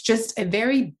 So it's just a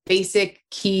very basic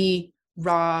key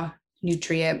raw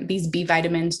nutrient. These B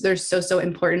vitamins, they're so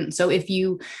important. So if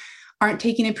you aren't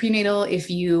taking a prenatal, if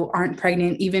you aren't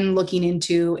pregnant, even looking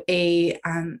into a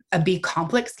B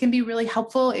complex can be really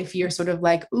helpful. If you're sort of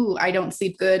like, ooh, I don't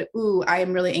sleep good. Ooh, I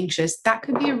am really anxious. That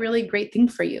could be a really great thing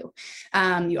for you.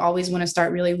 You always want to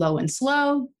start really low and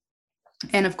slow.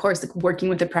 And of course, working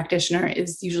with a practitioner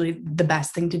is usually the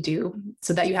best thing to do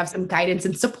so that you have some guidance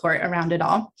and support around it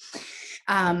all.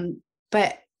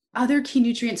 But other key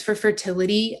nutrients for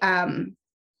fertility,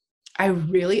 I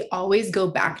really always go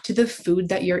back to the food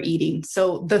that you're eating.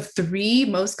 So the three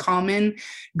most common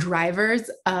drivers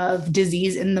of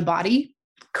disease in the body: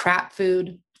 crap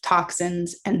food,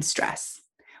 toxins, and stress.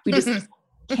 We just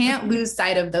can't lose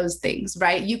sight of those things,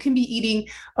 right? You can be eating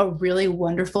a really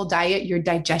wonderful diet. Your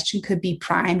digestion could be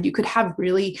primed. You could have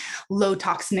really low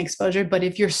toxin exposure, but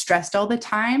if you're stressed all the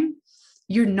time,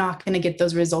 you're not going to get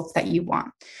those results that you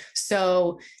want.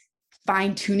 So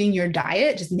fine tuning your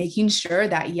diet, just making sure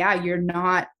that, you're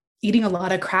not eating a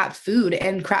lot of crap food,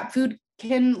 and crap food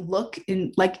can look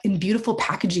in beautiful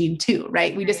packaging too,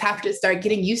 right? We just have to start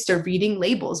getting used to reading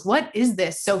labels. What is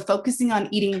this? So focusing on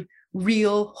eating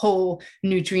real, whole,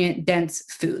 nutrient dense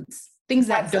foods, things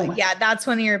that don't. Yeah, that's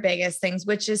one of your biggest things,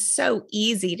 which is so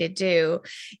easy to do,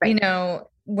 right.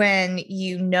 When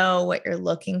you know what you're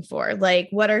looking for. Like,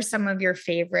 what are some of your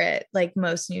favorite, like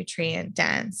most nutrient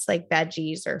dense, like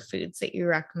veggies or foods that you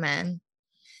recommend?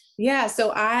 Yeah.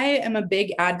 So I am a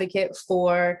big advocate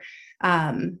for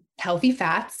healthy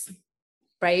fats,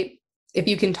 right? If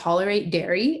you can tolerate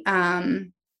dairy,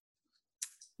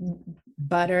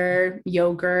 butter,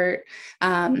 yogurt,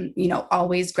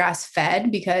 always grass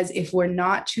fed, because if we're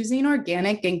not choosing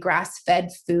organic and grass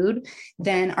fed food,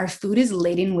 then our food is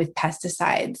laden with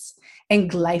pesticides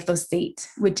and glyphosate,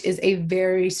 which is a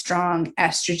very strong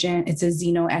estrogen. It's a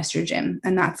xenoestrogen,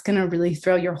 and that's going to really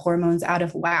throw your hormones out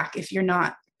of whack if you're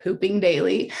not pooping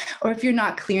daily or if you're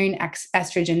not clearing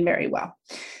estrogen very well.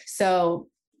 So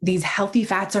these healthy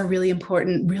fats are really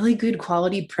important, really good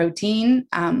quality protein.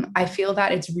 I feel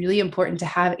that it's really important to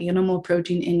have animal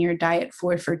protein in your diet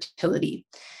for fertility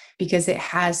because it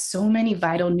has so many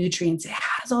vital nutrients. It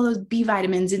has all those B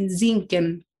vitamins and zinc.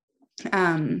 And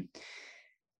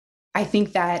I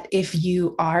think that if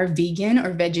you are vegan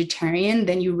or vegetarian,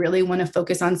 then you really want to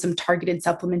focus on some targeted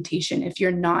supplementation if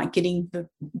you're not getting the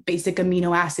basic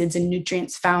amino acids and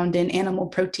nutrients found in animal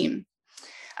protein.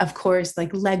 Of course,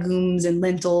 like legumes and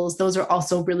lentils, those are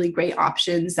also really great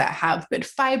options that have good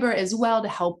fiber as well to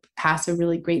help pass a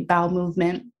really great bowel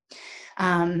movement.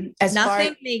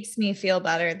 Nothing makes me feel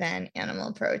better than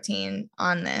animal protein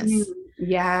on this.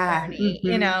 Yeah. journey,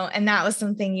 and that was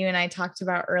something you and I talked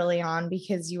about early on,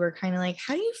 because you were kind of like,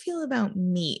 how do you feel about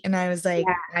meat? And I was like,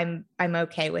 Yeah. I'm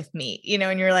okay with meat,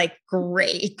 and you're like,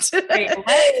 great. Great.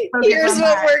 Let's focus Here's on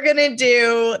what that. we're going to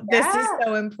do. This is Yeah.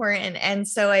 so important. And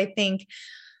so I think,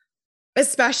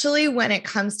 especially when it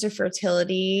comes to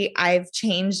fertility, I've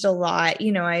changed a lot.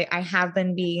 I have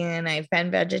been vegan, I've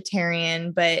been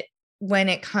vegetarian, but when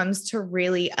it comes to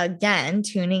really, again,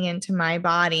 tuning into my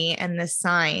body and the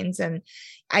signs, and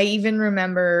I even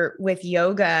remember with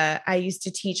yoga, I used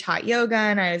to teach hot yoga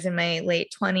and I was in my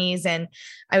late 20s, and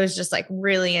I was just like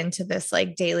really into this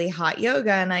like daily hot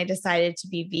yoga. And I decided to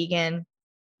be vegan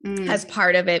as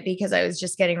part of it, because I was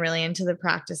just getting really into the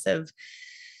practice of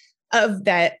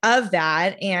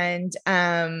that.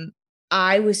 And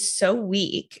I was so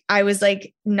weak. I was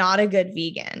like not a good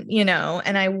vegan,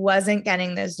 and I wasn't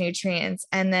getting those nutrients.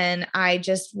 And then I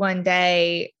just one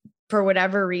day, for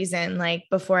whatever reason, like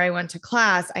before I went to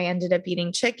class, I ended up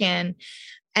eating chicken,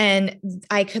 and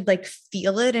I could like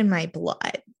feel it in my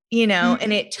blood,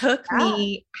 and it took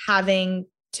me having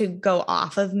to go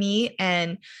off of meat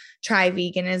and try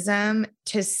veganism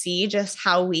to see just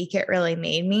how weak it really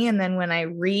made me. And then when I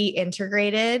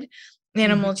reintegrated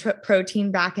animal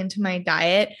protein back into my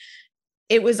diet,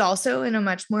 it was also in a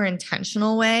much more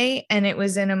intentional way. And it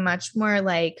was in a much more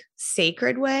like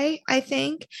sacred way, I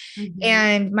think.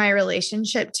 And my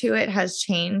relationship to it has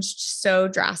changed so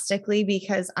drastically,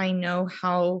 because I know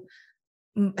how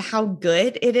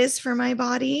good it is for my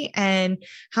body and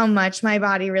how much my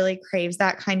body really craves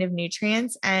that kind of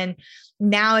nutrients. And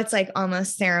now it's like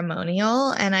almost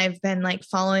ceremonial. And I've been like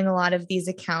following a lot of these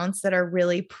accounts that are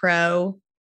really pro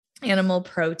animal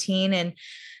protein. And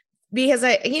because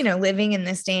living in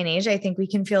this day and age, I think we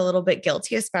can feel a little bit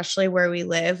guilty, especially where we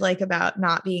live, like about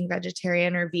not being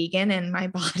vegetarian or vegan. And my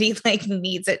body like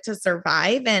needs it to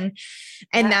survive. And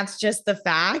that's just the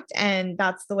fact. And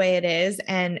that's the way it is.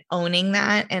 And owning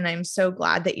that. And I'm so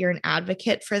glad that you're an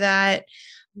advocate for that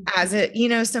as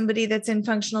somebody that's in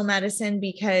functional medicine,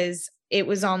 because it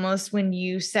was almost when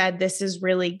you said, this is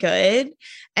really good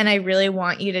and I really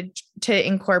want you to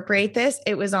incorporate this,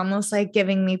 it was almost like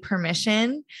giving me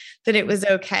permission that it was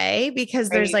okay, because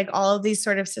there's like all of these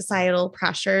sort of societal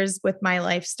pressures with my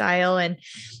lifestyle. And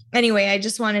anyway, I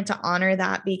just wanted to honor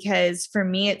that, because for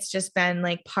me, it's just been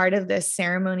like part of this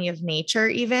ceremony of nature.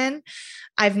 Even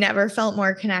I've never felt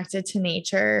more connected to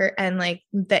nature and like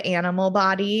the animal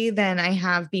body than I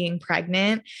have being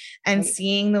pregnant, and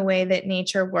seeing the way that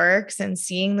nature works and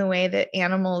seeing the way that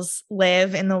animals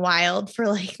live in the wild for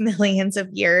like millions of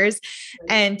years,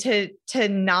 and to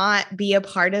not be a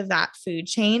part of that food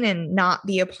chain and not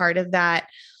be a part of that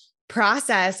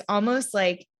process, almost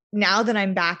like now that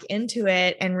I'm back into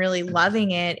it and really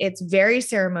loving it, it's very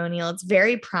ceremonial, it's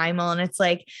very primal, and it's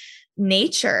like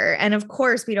nature. And of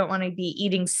course, we don't want to be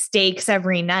eating steaks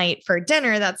every night for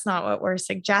dinner. That's not what we're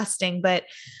suggesting, but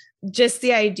just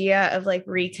the idea of like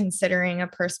reconsidering a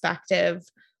perspective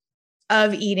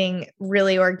of eating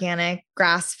really organic,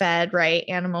 grass-fed, right,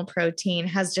 animal protein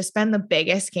has just been the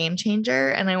biggest game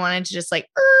changer. And I wanted to just like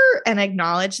and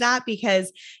acknowledge that, because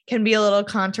it can be a little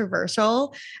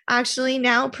controversial actually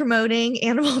now promoting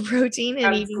animal protein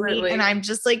and eating meat. And I'm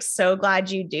just like so glad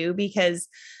you do, because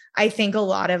I think a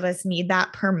lot of us need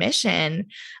that permission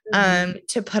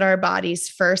to put our bodies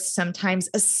first sometimes,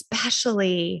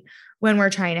 especially when we're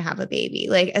trying to have a baby.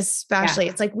 Like, especially,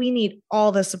 it's like we need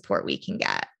all the support we can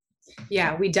get.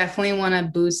 Yeah, we definitely want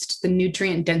to boost the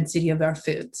nutrient density of our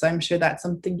food. So I'm sure that's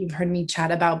something you've heard me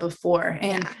chat about before.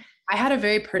 And I had a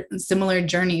very similar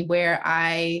journey where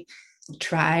I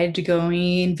tried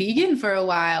going vegan for a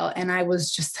while, and I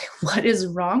was just like, what is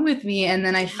wrong with me? And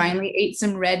then I finally ate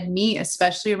some red meat,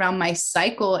 especially around my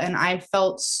cycle, and I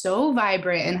felt so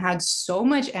vibrant and had so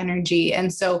much energy.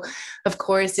 And so of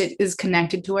course it is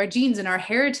connected to our genes and our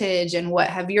heritage and what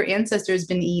have your ancestors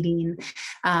been eating.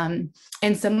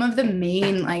 And some of the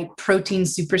main like protein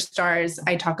superstars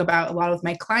I talk about a lot with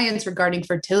my clients regarding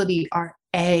fertility are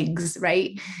eggs,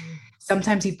 right?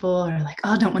 Sometimes people are like,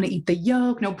 oh, don't want to eat the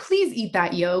yolk. No, please eat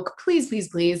that yolk. Please, please,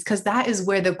 please. Because that is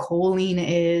where the choline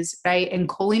is, right? And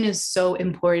choline is so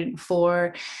important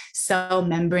for cell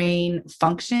membrane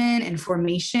function and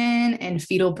formation and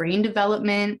fetal brain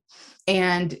development.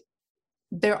 And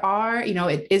there are,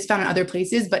 it is found in other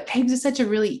places, but eggs is such a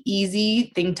really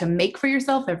easy thing to make for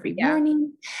yourself every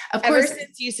morning. Of course, ever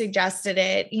since you suggested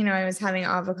it, I was having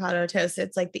avocado toast.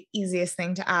 It's like the easiest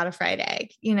thing to add a fried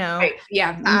egg, right.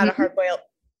 Yeah. Add a hard boiled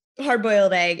hard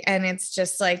boiled egg. And it's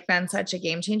just like been such a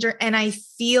game changer. And I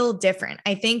feel different.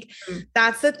 I think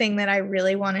that's the thing that I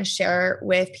really want to share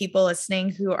with people listening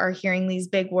who are hearing these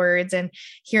big words and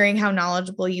hearing how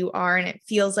knowledgeable you are. And it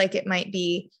feels like it might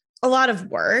be a lot of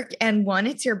work. And one,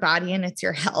 it's your body and it's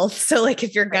your health. So like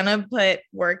if you're going to put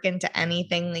work into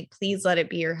anything, like please let it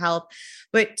be your health.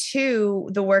 But two,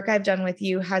 the work I've done with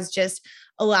you has just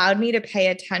allowed me to pay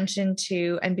attention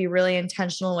to and be really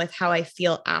intentional with how I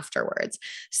feel afterwards.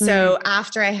 So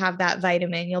after I have that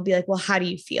vitamin, you'll be like, well, how do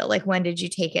you feel? Like, when did you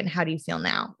take it? And how do you feel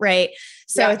now? Right.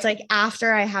 So it's like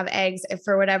after I have eggs, if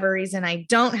for whatever reason I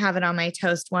don't have it on my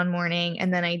toast one morning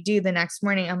and then I do the next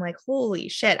morning, I'm like, holy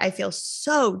shit, I feel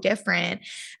so different.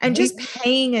 And just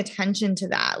paying attention to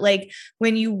that. Like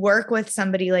when you work with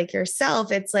somebody like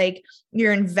yourself, it's like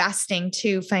you're investing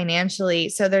too financially.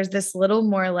 So there's this little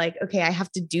more like, okay, I have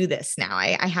to do this now.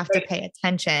 I have to pay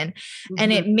attention.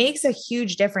 And it makes a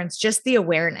huge difference. Just the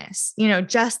awareness,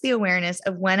 just the awareness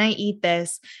of when I eat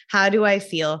this, how do I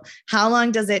feel? How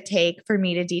long does it take for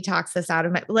me to detox this out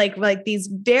of my, like these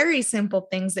very simple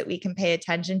things that we can pay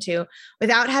attention to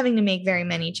without having to make very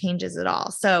many changes at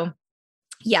all. So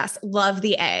yes, love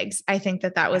the eggs. I think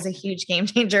that was a huge game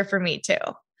changer for me too.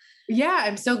 Yeah,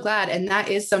 I'm so glad. And that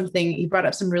is something you brought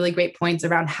up, some really great points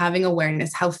around having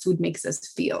awareness, how food makes us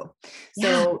feel.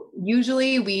 So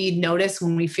usually we notice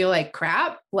when we feel like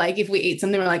crap, like if we ate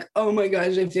something, we're like, oh my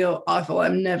gosh, I feel awful.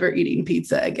 I'm never eating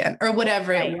pizza again or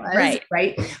whatever it was.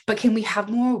 Right. But can we have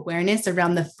more awareness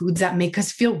around the foods that make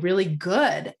us feel really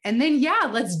good? And then,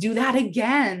 let's do that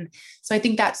again. So I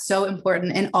think that's so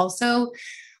important. And also,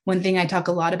 one thing I talk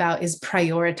a lot about is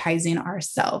prioritizing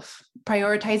ourselves,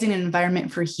 prioritizing an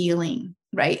environment for healing,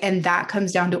 right? And that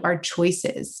comes down to our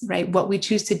choices, right? What we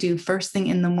choose to do first thing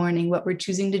in the morning, what we're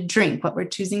choosing to drink, what we're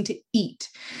choosing to eat,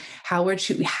 how we're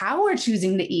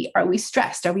choosing to eat. Are we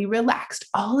stressed? Are we relaxed?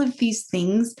 All of these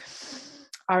things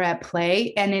are at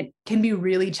play. And it can be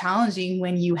really challenging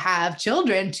when you have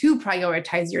children to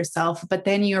prioritize yourself, but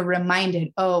then you're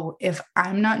reminded, oh, if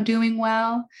I'm not doing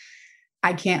well,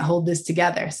 I can't hold this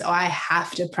together. So I have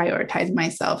to prioritize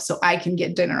myself so I can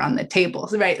get dinner on the table,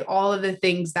 right? All of the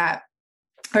things that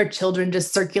our children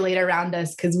just circulate around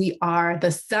us because we are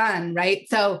the sun, right?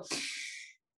 So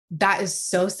that is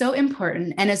so, so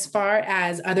important. And as far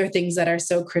as other things that are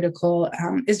so critical,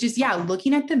 is just,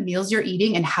 looking at the meals you're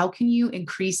eating and how can you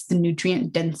increase the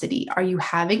nutrient density? Are you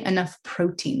having enough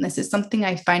protein? This is something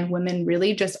I find women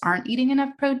really just aren't eating enough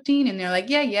protein. And they're like,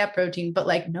 yeah, protein, but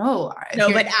like, no,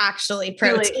 but actually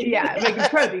protein. Like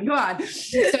protein, go on.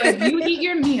 So if you eat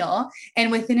your meal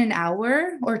and within an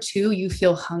hour or two, you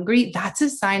feel hungry, that's a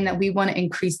sign that we want to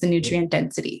increase the nutrient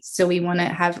density. So we want to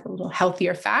have a little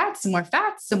healthier fats,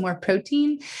 some more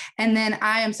protein. And then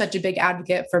I am such a big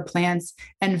advocate for plants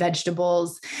and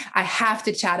vegetables. I have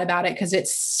to chat about it because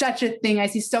it's such a thing. I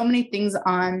see so many things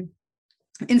on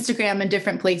Instagram and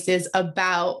different places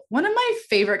about one of my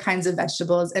favorite kinds of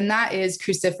vegetables, and that is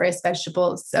cruciferous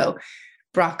vegetables. So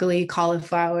broccoli,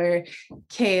 cauliflower,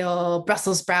 kale,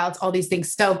 Brussels sprouts, all these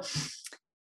things. So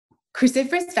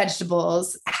cruciferous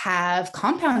vegetables have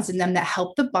compounds in them that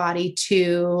help the body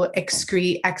to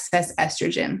excrete excess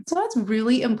estrogen. So that's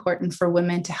really important for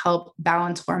women to help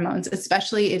balance hormones,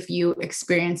 especially if you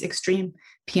experience extreme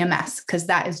PMS, because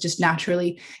that is just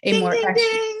naturally a more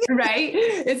right?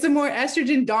 It's a more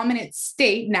estrogen dominant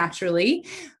state naturally.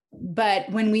 But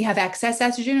when we have excess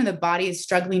estrogen and the body is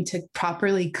struggling to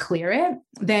properly clear it,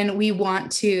 then we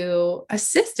want to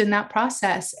assist in that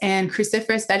process. And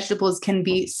cruciferous vegetables can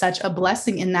be such a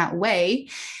blessing in that way.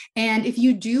 And if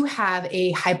you do have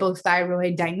a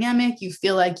hypothyroid dynamic, you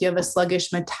feel like you have a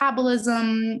sluggish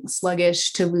metabolism,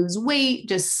 sluggish to lose weight,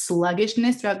 just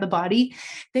sluggishness throughout the body,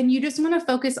 then you just want to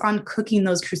focus on cooking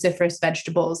those cruciferous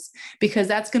vegetables because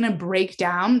that's going to break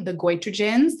down the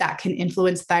goitrogens that can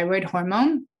influence thyroid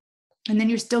hormone. And then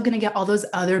you're still going to get all those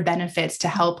other benefits to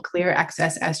help clear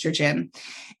excess estrogen.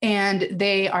 And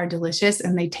they are delicious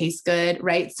and they taste good,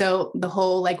 right? So the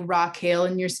whole like raw kale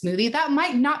in your smoothie, that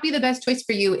might not be the best choice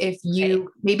for you if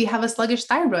you maybe have a sluggish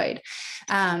thyroid.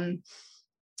 Plants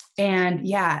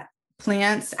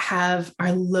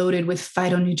are loaded with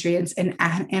phytonutrients and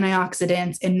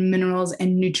antioxidants and minerals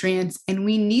and nutrients. And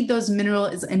we need those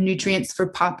minerals and nutrients for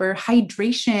proper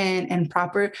hydration and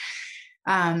proper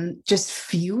just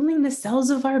fueling the cells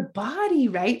of our body,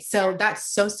 right? So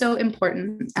that's so, so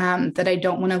important that I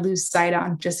don't want to lose sight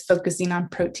on just focusing on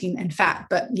protein and fat.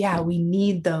 But we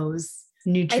need those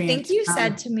nutrients. I think you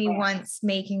said to me once,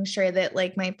 making sure that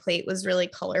like my plate was really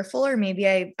colorful, or maybe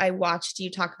I watched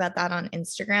you talk about that on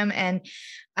Instagram. And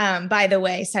By the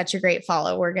way, such a great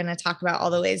follow. We're going to talk about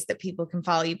all the ways that people can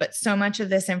follow you, but so much of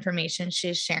this information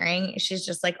she's sharing, she's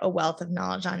just like a wealth of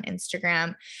knowledge on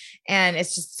Instagram. And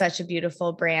it's just such a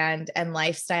beautiful brand and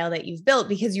lifestyle that you've built,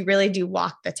 because you really do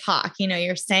walk the talk. You know,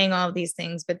 you're saying all of these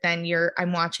things, but then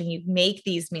I'm watching you make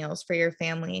these meals for your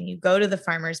family, and you go to the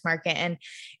farmer's market, and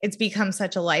it's become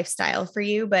such a lifestyle for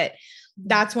you. But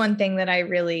that's one thing that I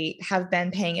really have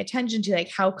been paying attention to,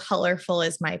 like, how colorful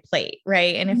is my plate,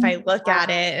 right? And if I look at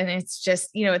it and it's just,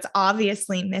 you know, it's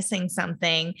obviously missing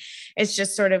something, it's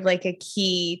just sort of like a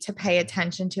key to pay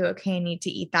attention to. Okay, I need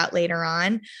to eat that later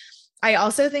on. I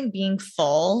also think being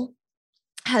full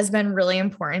has been really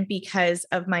important because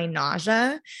of my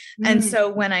nausea. And so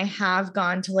when I have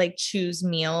gone to like choose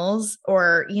meals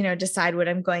or, you know, decide what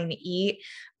I'm going to eat,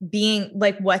 being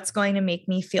like, what's going to make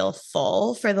me feel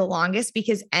full for the longest,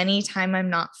 because anytime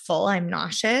I'm not full, I'm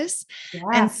nauseous. Yeah.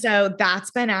 And so that's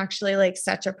been actually like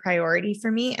such a priority for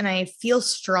me. And I feel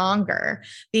stronger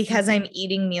because I'm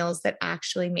eating meals that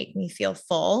actually make me feel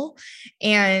full.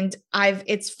 And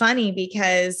it's funny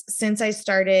because since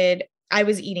I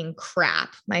was eating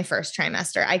crap my first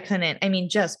trimester.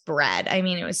 Just bread.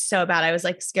 It was so bad. I was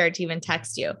like scared to even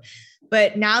text you.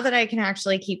 But now that I can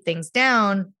actually keep things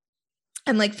down,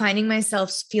 I'm like finding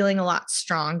myself feeling a lot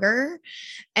stronger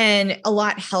and a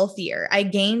lot healthier. I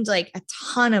gained like a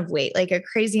ton of weight, like a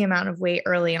crazy amount of weight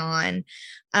early on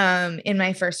in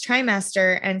my first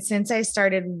trimester. And since I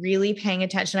started really paying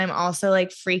attention, I'm also like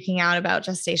freaking out about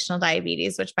gestational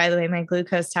diabetes, which, by the way, my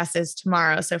glucose test is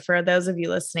tomorrow. So for those of you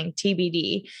listening,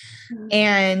 TBD.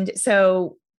 And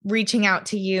so reaching out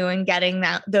to you and getting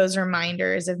those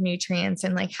reminders of nutrients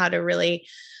and like how to really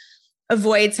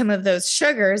avoid some of those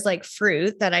sugars like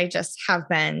fruit that I just have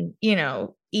been, you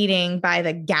know, eating by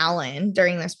the gallon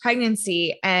during this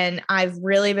pregnancy. And I've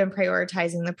really been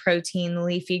prioritizing the protein, the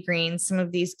leafy greens, some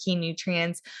of these key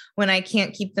nutrients. When I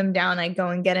can't keep them down, I go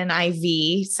and get an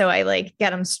IV. So I like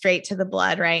get them straight to the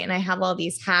blood, right? And I have all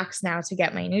these hacks now to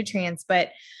get my nutrients,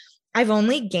 but I've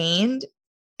only gained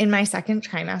in my second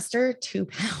trimester 2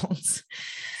 pounds.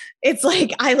 It's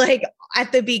like,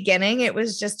 at the beginning, it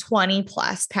was just 20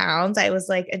 plus pounds. I was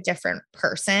like a different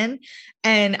person,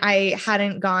 and I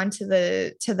hadn't gone to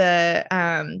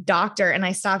the doctor, and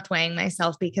I stopped weighing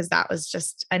myself because that was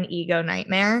just an ego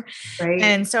nightmare. Right.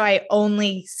 And so I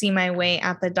only see my weight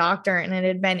at the doctor, and it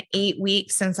had been 8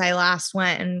 weeks since I last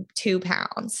went, and 2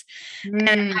 pounds.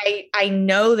 And I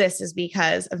know this is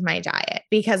because of my diet,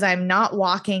 because I'm not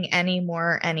walking any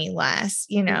more, any less,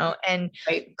 you know. And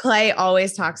Clay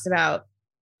always talks about,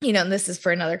 you know, this is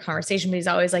for another conversation, but he's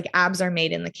always like, abs are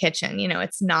made in the kitchen. You know,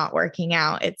 it's not working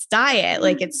out, it's diet.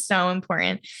 Like, it's so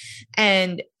important.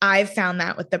 And I've found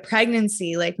that with the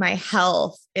pregnancy, like my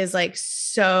health is like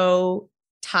so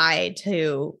tied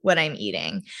to what I'm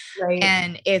eating. Right.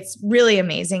 And it's really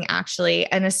amazing, actually.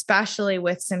 And especially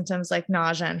with symptoms like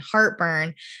nausea and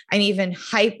heartburn, I'm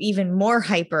even more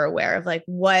hyper aware of like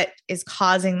what is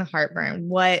causing the heartburn,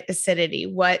 what acidity,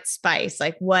 what spice,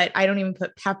 like what I don't even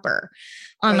put pepper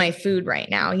on my food right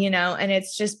now, you know, and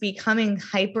it's just becoming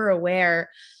hyper aware,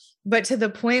 but to the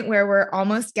point where we're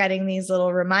almost getting these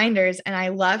little reminders. And I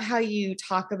love how you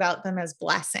talk about them as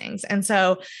blessings. And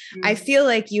so I feel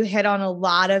like you hit on a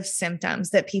lot of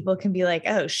symptoms that people can be like,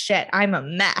 oh shit, I'm a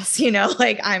mess, you know,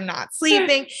 like I'm not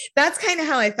sleeping. That's kind of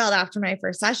how I felt after my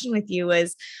first session with you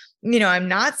was, you know, I'm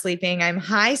not sleeping. I'm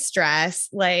high stress.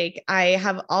 Like I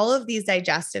have all of these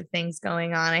digestive things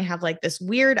going on. I have like this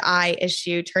weird eye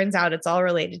issue. Turns out it's all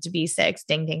related to B6,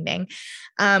 ding, ding, ding.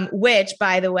 Which,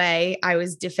 by the way, I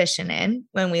was deficient in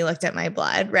when we looked at my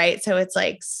blood, right? So it's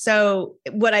like, so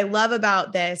what I love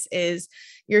about this is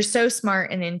you're so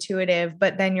smart and intuitive,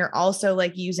 but then you're also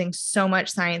like using so much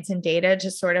science and data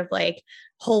to sort of like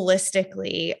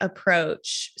holistically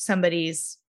approach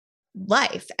somebody's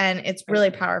life. And it's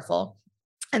really powerful.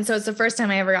 And so it's the first time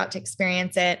I ever got to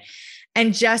experience it,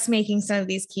 and just making some of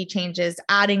these key changes,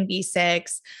 adding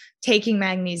B6, taking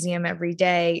magnesium every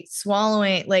day,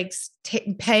 swallowing, like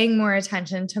paying more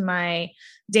attention to my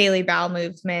daily bowel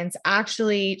movements,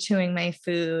 actually chewing my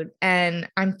food. And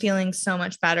I'm feeling so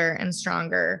much better and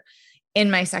stronger in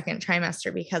my second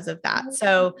trimester because of that.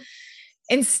 So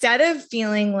instead of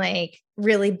feeling like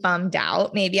really bummed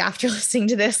out, maybe after listening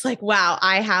to this, like, wow,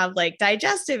 I have like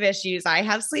digestive issues, I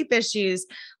have sleep issues,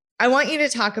 I want you to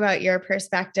talk about your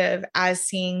perspective as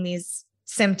seeing these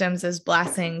symptoms as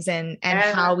blessings and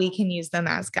how we can use them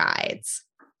as guides.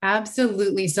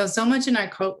 Absolutely. So much in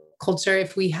our culture,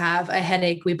 if we have a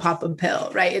headache, we pop a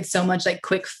pill, right? It's so much like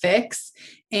quick fix.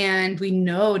 And we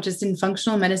know just in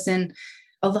functional medicine,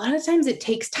 a lot of times it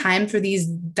takes time for these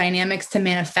dynamics to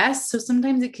manifest. So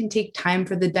sometimes it can take time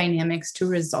for the dynamics to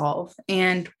resolve.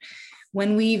 And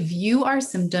when we view our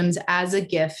symptoms as a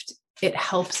gift, it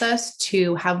helps us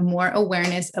to have more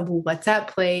awareness of what's at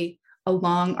play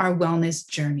along our wellness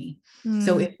journey.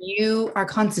 So if you are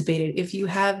constipated, if you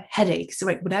have headaches,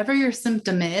 right, whatever your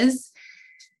symptom is,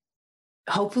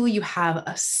 hopefully you have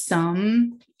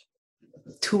some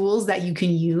tools that you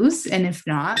can use. And if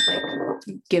not, like,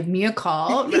 give me a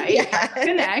call, right? Yeah.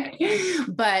 Connect.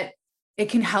 But it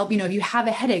can help, if you have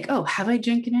a headache, oh, have I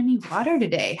drinking any water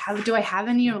today? Do I have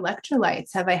any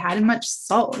electrolytes? Have I had much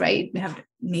salt, right?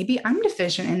 Maybe I'm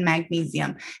deficient in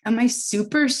magnesium. Am I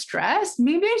super stressed?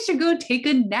 Maybe I should go take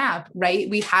a nap, right?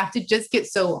 We have to just get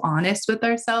so honest with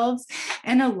ourselves.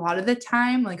 And a lot of the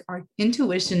time, like, our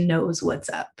intuition knows what's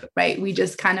up, right? We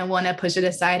just kind of want to push it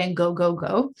aside and go, go,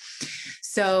 go.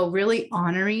 So really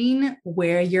honoring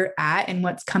where you're at and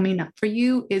what's coming up for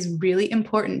you is really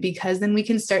important, because then we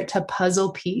can start to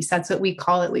puzzle piece. That's what we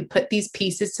call it. We put these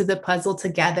pieces to the puzzle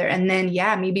together. And then,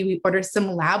 maybe we order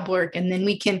some lab work, and then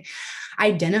we can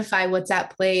identify what's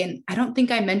at play. And I don't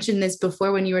think I mentioned this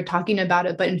before when you were talking about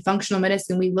it, but in functional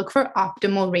medicine, we look for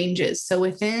optimal ranges. So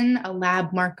within a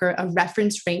lab marker, a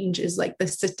reference range is like the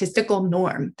statistical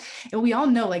norm. And we all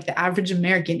know, like, the average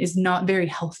American is not very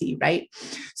healthy, right?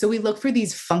 So we look for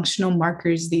these functional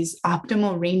markers, these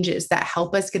optimal ranges that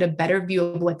help us get a better view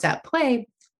of what's at play.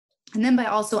 And then by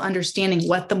also understanding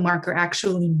what the marker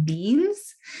actually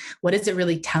means, what is it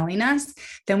really telling us,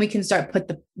 then we can start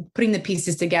putting the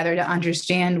pieces together to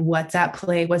understand what's at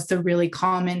play, what's the really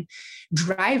common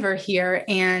driver here.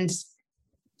 And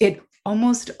it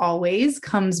almost always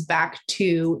comes back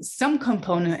to some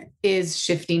component is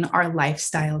shifting our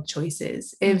lifestyle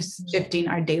choices, is shifting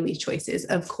our daily choices.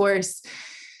 Of course,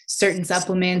 certain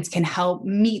supplements can help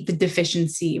meet the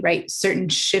deficiency, right? Certain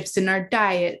shifts in our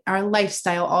diet, our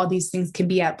lifestyle, all these things can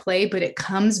be at play, but it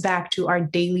comes back to our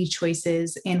daily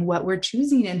choices and what we're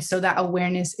choosing. And so that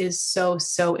awareness is so,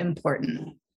 so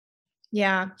important.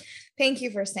 Yeah. Thank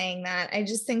you for saying that. I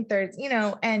just think there's,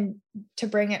 and to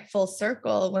bring it full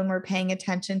circle, when we're paying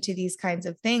attention to these kinds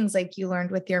of things, like you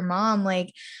learned with your mom,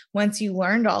 like once you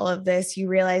learned all of this, you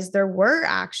realized there were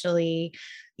actually,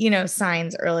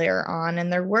 signs earlier on,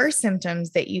 and there were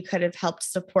symptoms that you could have helped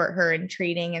support her in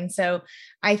treating. And so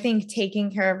I think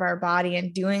taking care of our body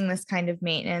and doing this kind of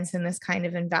maintenance and this kind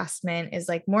of investment is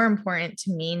like more important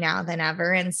to me now than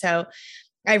ever. And so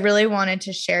I really wanted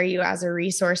to share you as a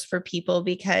resource for people,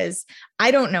 because I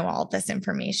don't know all this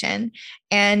information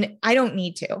and I don't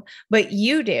need to, but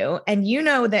you do. And you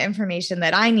know the information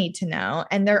that I need to know.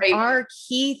 And there are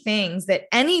key things that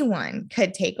anyone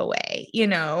could take away,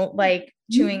 like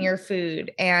chewing your food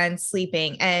and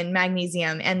sleeping and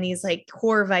magnesium and these like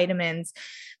core vitamins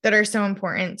that are so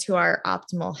important to our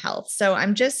optimal health. So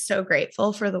I'm just so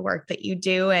grateful for the work that you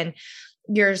do. And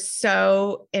you're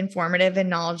so informative and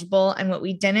knowledgeable. And what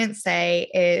we didn't say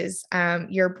is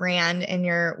your brand and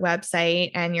your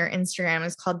website and your Instagram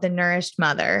is called The Nourished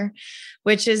Mother,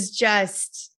 which is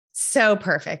just so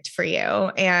perfect for you.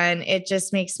 And it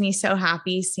just makes me so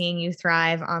happy seeing you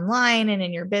thrive online and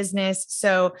in your business.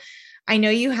 So I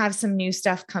know you have some new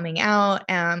stuff coming out,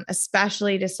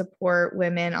 especially to support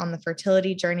women on the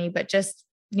fertility journey, but just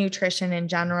nutrition in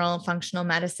general, functional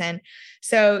medicine.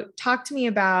 So talk to me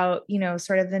about,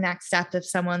 sort of the next step if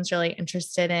someone's really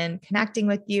interested in connecting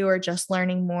with you or just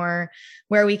learning more,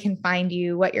 where we can find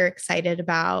you, what you're excited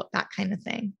about, that kind of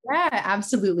thing. Yeah,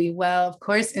 absolutely. Well, of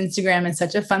course, Instagram is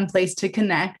such a fun place to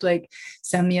connect. Like,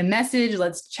 send me a message,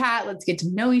 let's chat, let's get to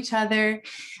know each other.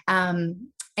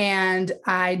 And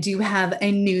I do have a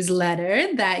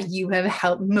newsletter that you have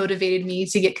helped motivated me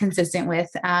to get consistent with.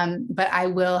 But I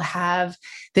will have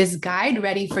this guide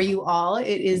ready for you all.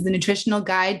 It is the nutritional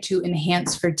guide to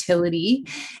enhance fertility.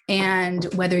 And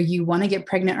whether you want to get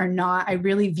pregnant or not, I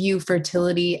really view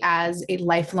fertility as a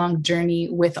lifelong journey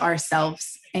with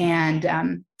ourselves,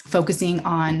 and focusing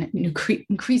on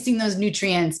increasing those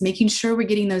nutrients, making sure we're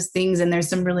getting those things. And there's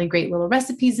some really great little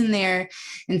recipes in there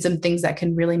and some things that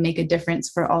can really make a difference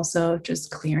for also just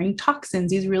clearing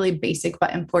toxins, these really basic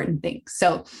but important things.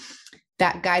 So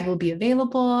that guide will be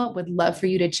available. Would love for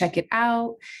you to check it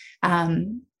out.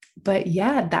 But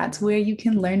yeah, that's where you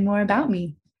can learn more about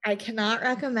me. I cannot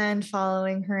recommend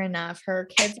following her enough. Her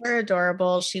kids are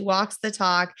adorable. She walks the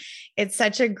talk. It's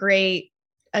such a great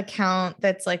account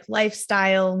that's like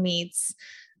lifestyle meets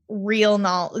real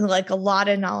knowledge, like a lot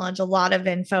of knowledge, a lot of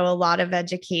info, a lot of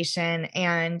education.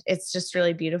 And it's just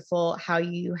really beautiful how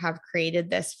you have created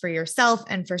this for yourself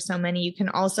and for so many. You can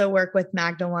also work with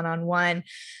Magda one-on-one,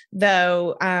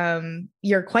 though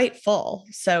you're quite full.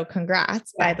 So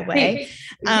congrats, by the way.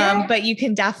 But you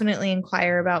can definitely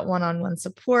inquire about one-on-one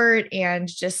support and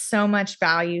just so much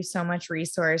value, so much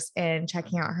resource in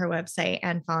checking out her website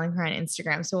and following her on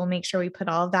Instagram. So we'll make sure we put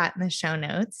all of that in the show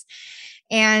notes.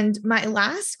 And my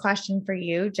last question for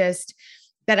you, just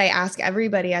that I ask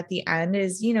everybody at the end,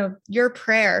 is, your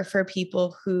prayer for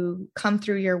people who come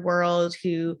through your world,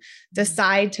 who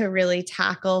decide to really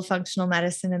tackle functional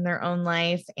medicine in their own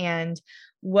life, and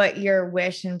what your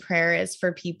wish and prayer is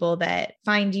for people that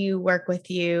find you, work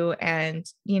with you, and,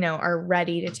 are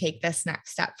ready to take this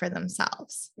next step for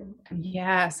themselves.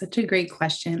 Yeah, such a great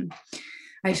question.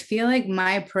 I feel like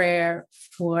my prayer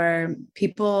for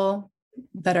people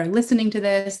that are listening to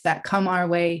this, that come our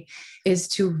way, is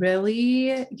to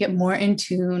really get more in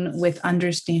tune with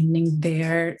understanding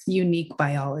their unique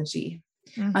biology,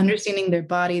 understanding their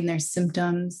body and their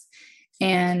symptoms,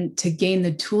 and to gain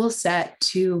the tool set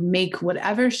to make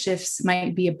whatever shifts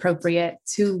might be appropriate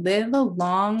to live a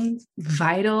long,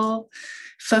 vital,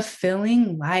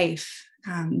 fulfilling life,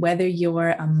 whether you're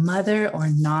a mother or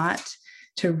not,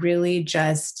 to really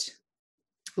just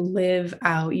live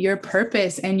out your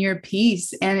purpose and your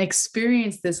peace and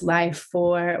experience this life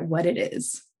for what it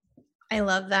is. I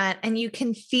love that. And you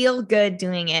can feel good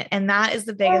doing it. And that is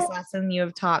the biggest lesson you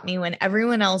have taught me. When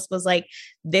everyone else was like,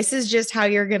 this is just how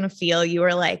you're going to feel, you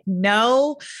were like,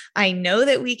 no, I know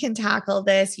that we can tackle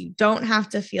this. You don't have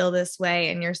to feel this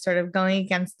way. And you're sort of going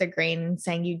against the grain and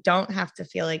saying you don't have to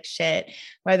feel like shit,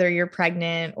 whether you're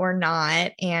pregnant or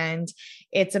not. And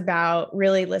it's about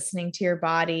really listening to your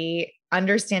body,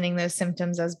 understanding those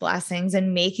symptoms as blessings,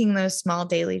 and making those small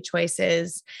daily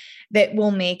choices that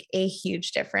will make a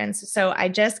huge difference. So I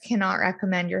just cannot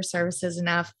recommend your services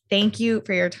enough. Thank you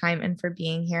for your time and for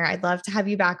being here. I'd love to have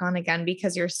you back on again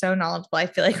because you're so knowledgeable. I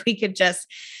feel like we could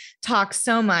just talk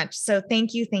so much. So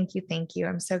thank you, thank you, thank you.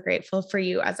 I'm so grateful for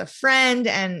you as a friend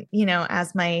and,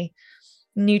 as my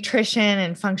nutrition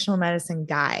and functional medicine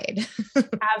guide.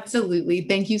 Absolutely.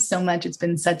 Thank you so much. It's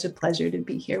been such a pleasure to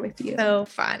be here with you. So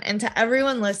fun. And to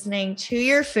everyone listening, chew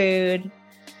your food,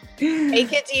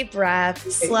 take a deep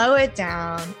breath, slow it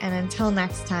down, and until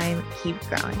next time, keep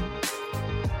growing.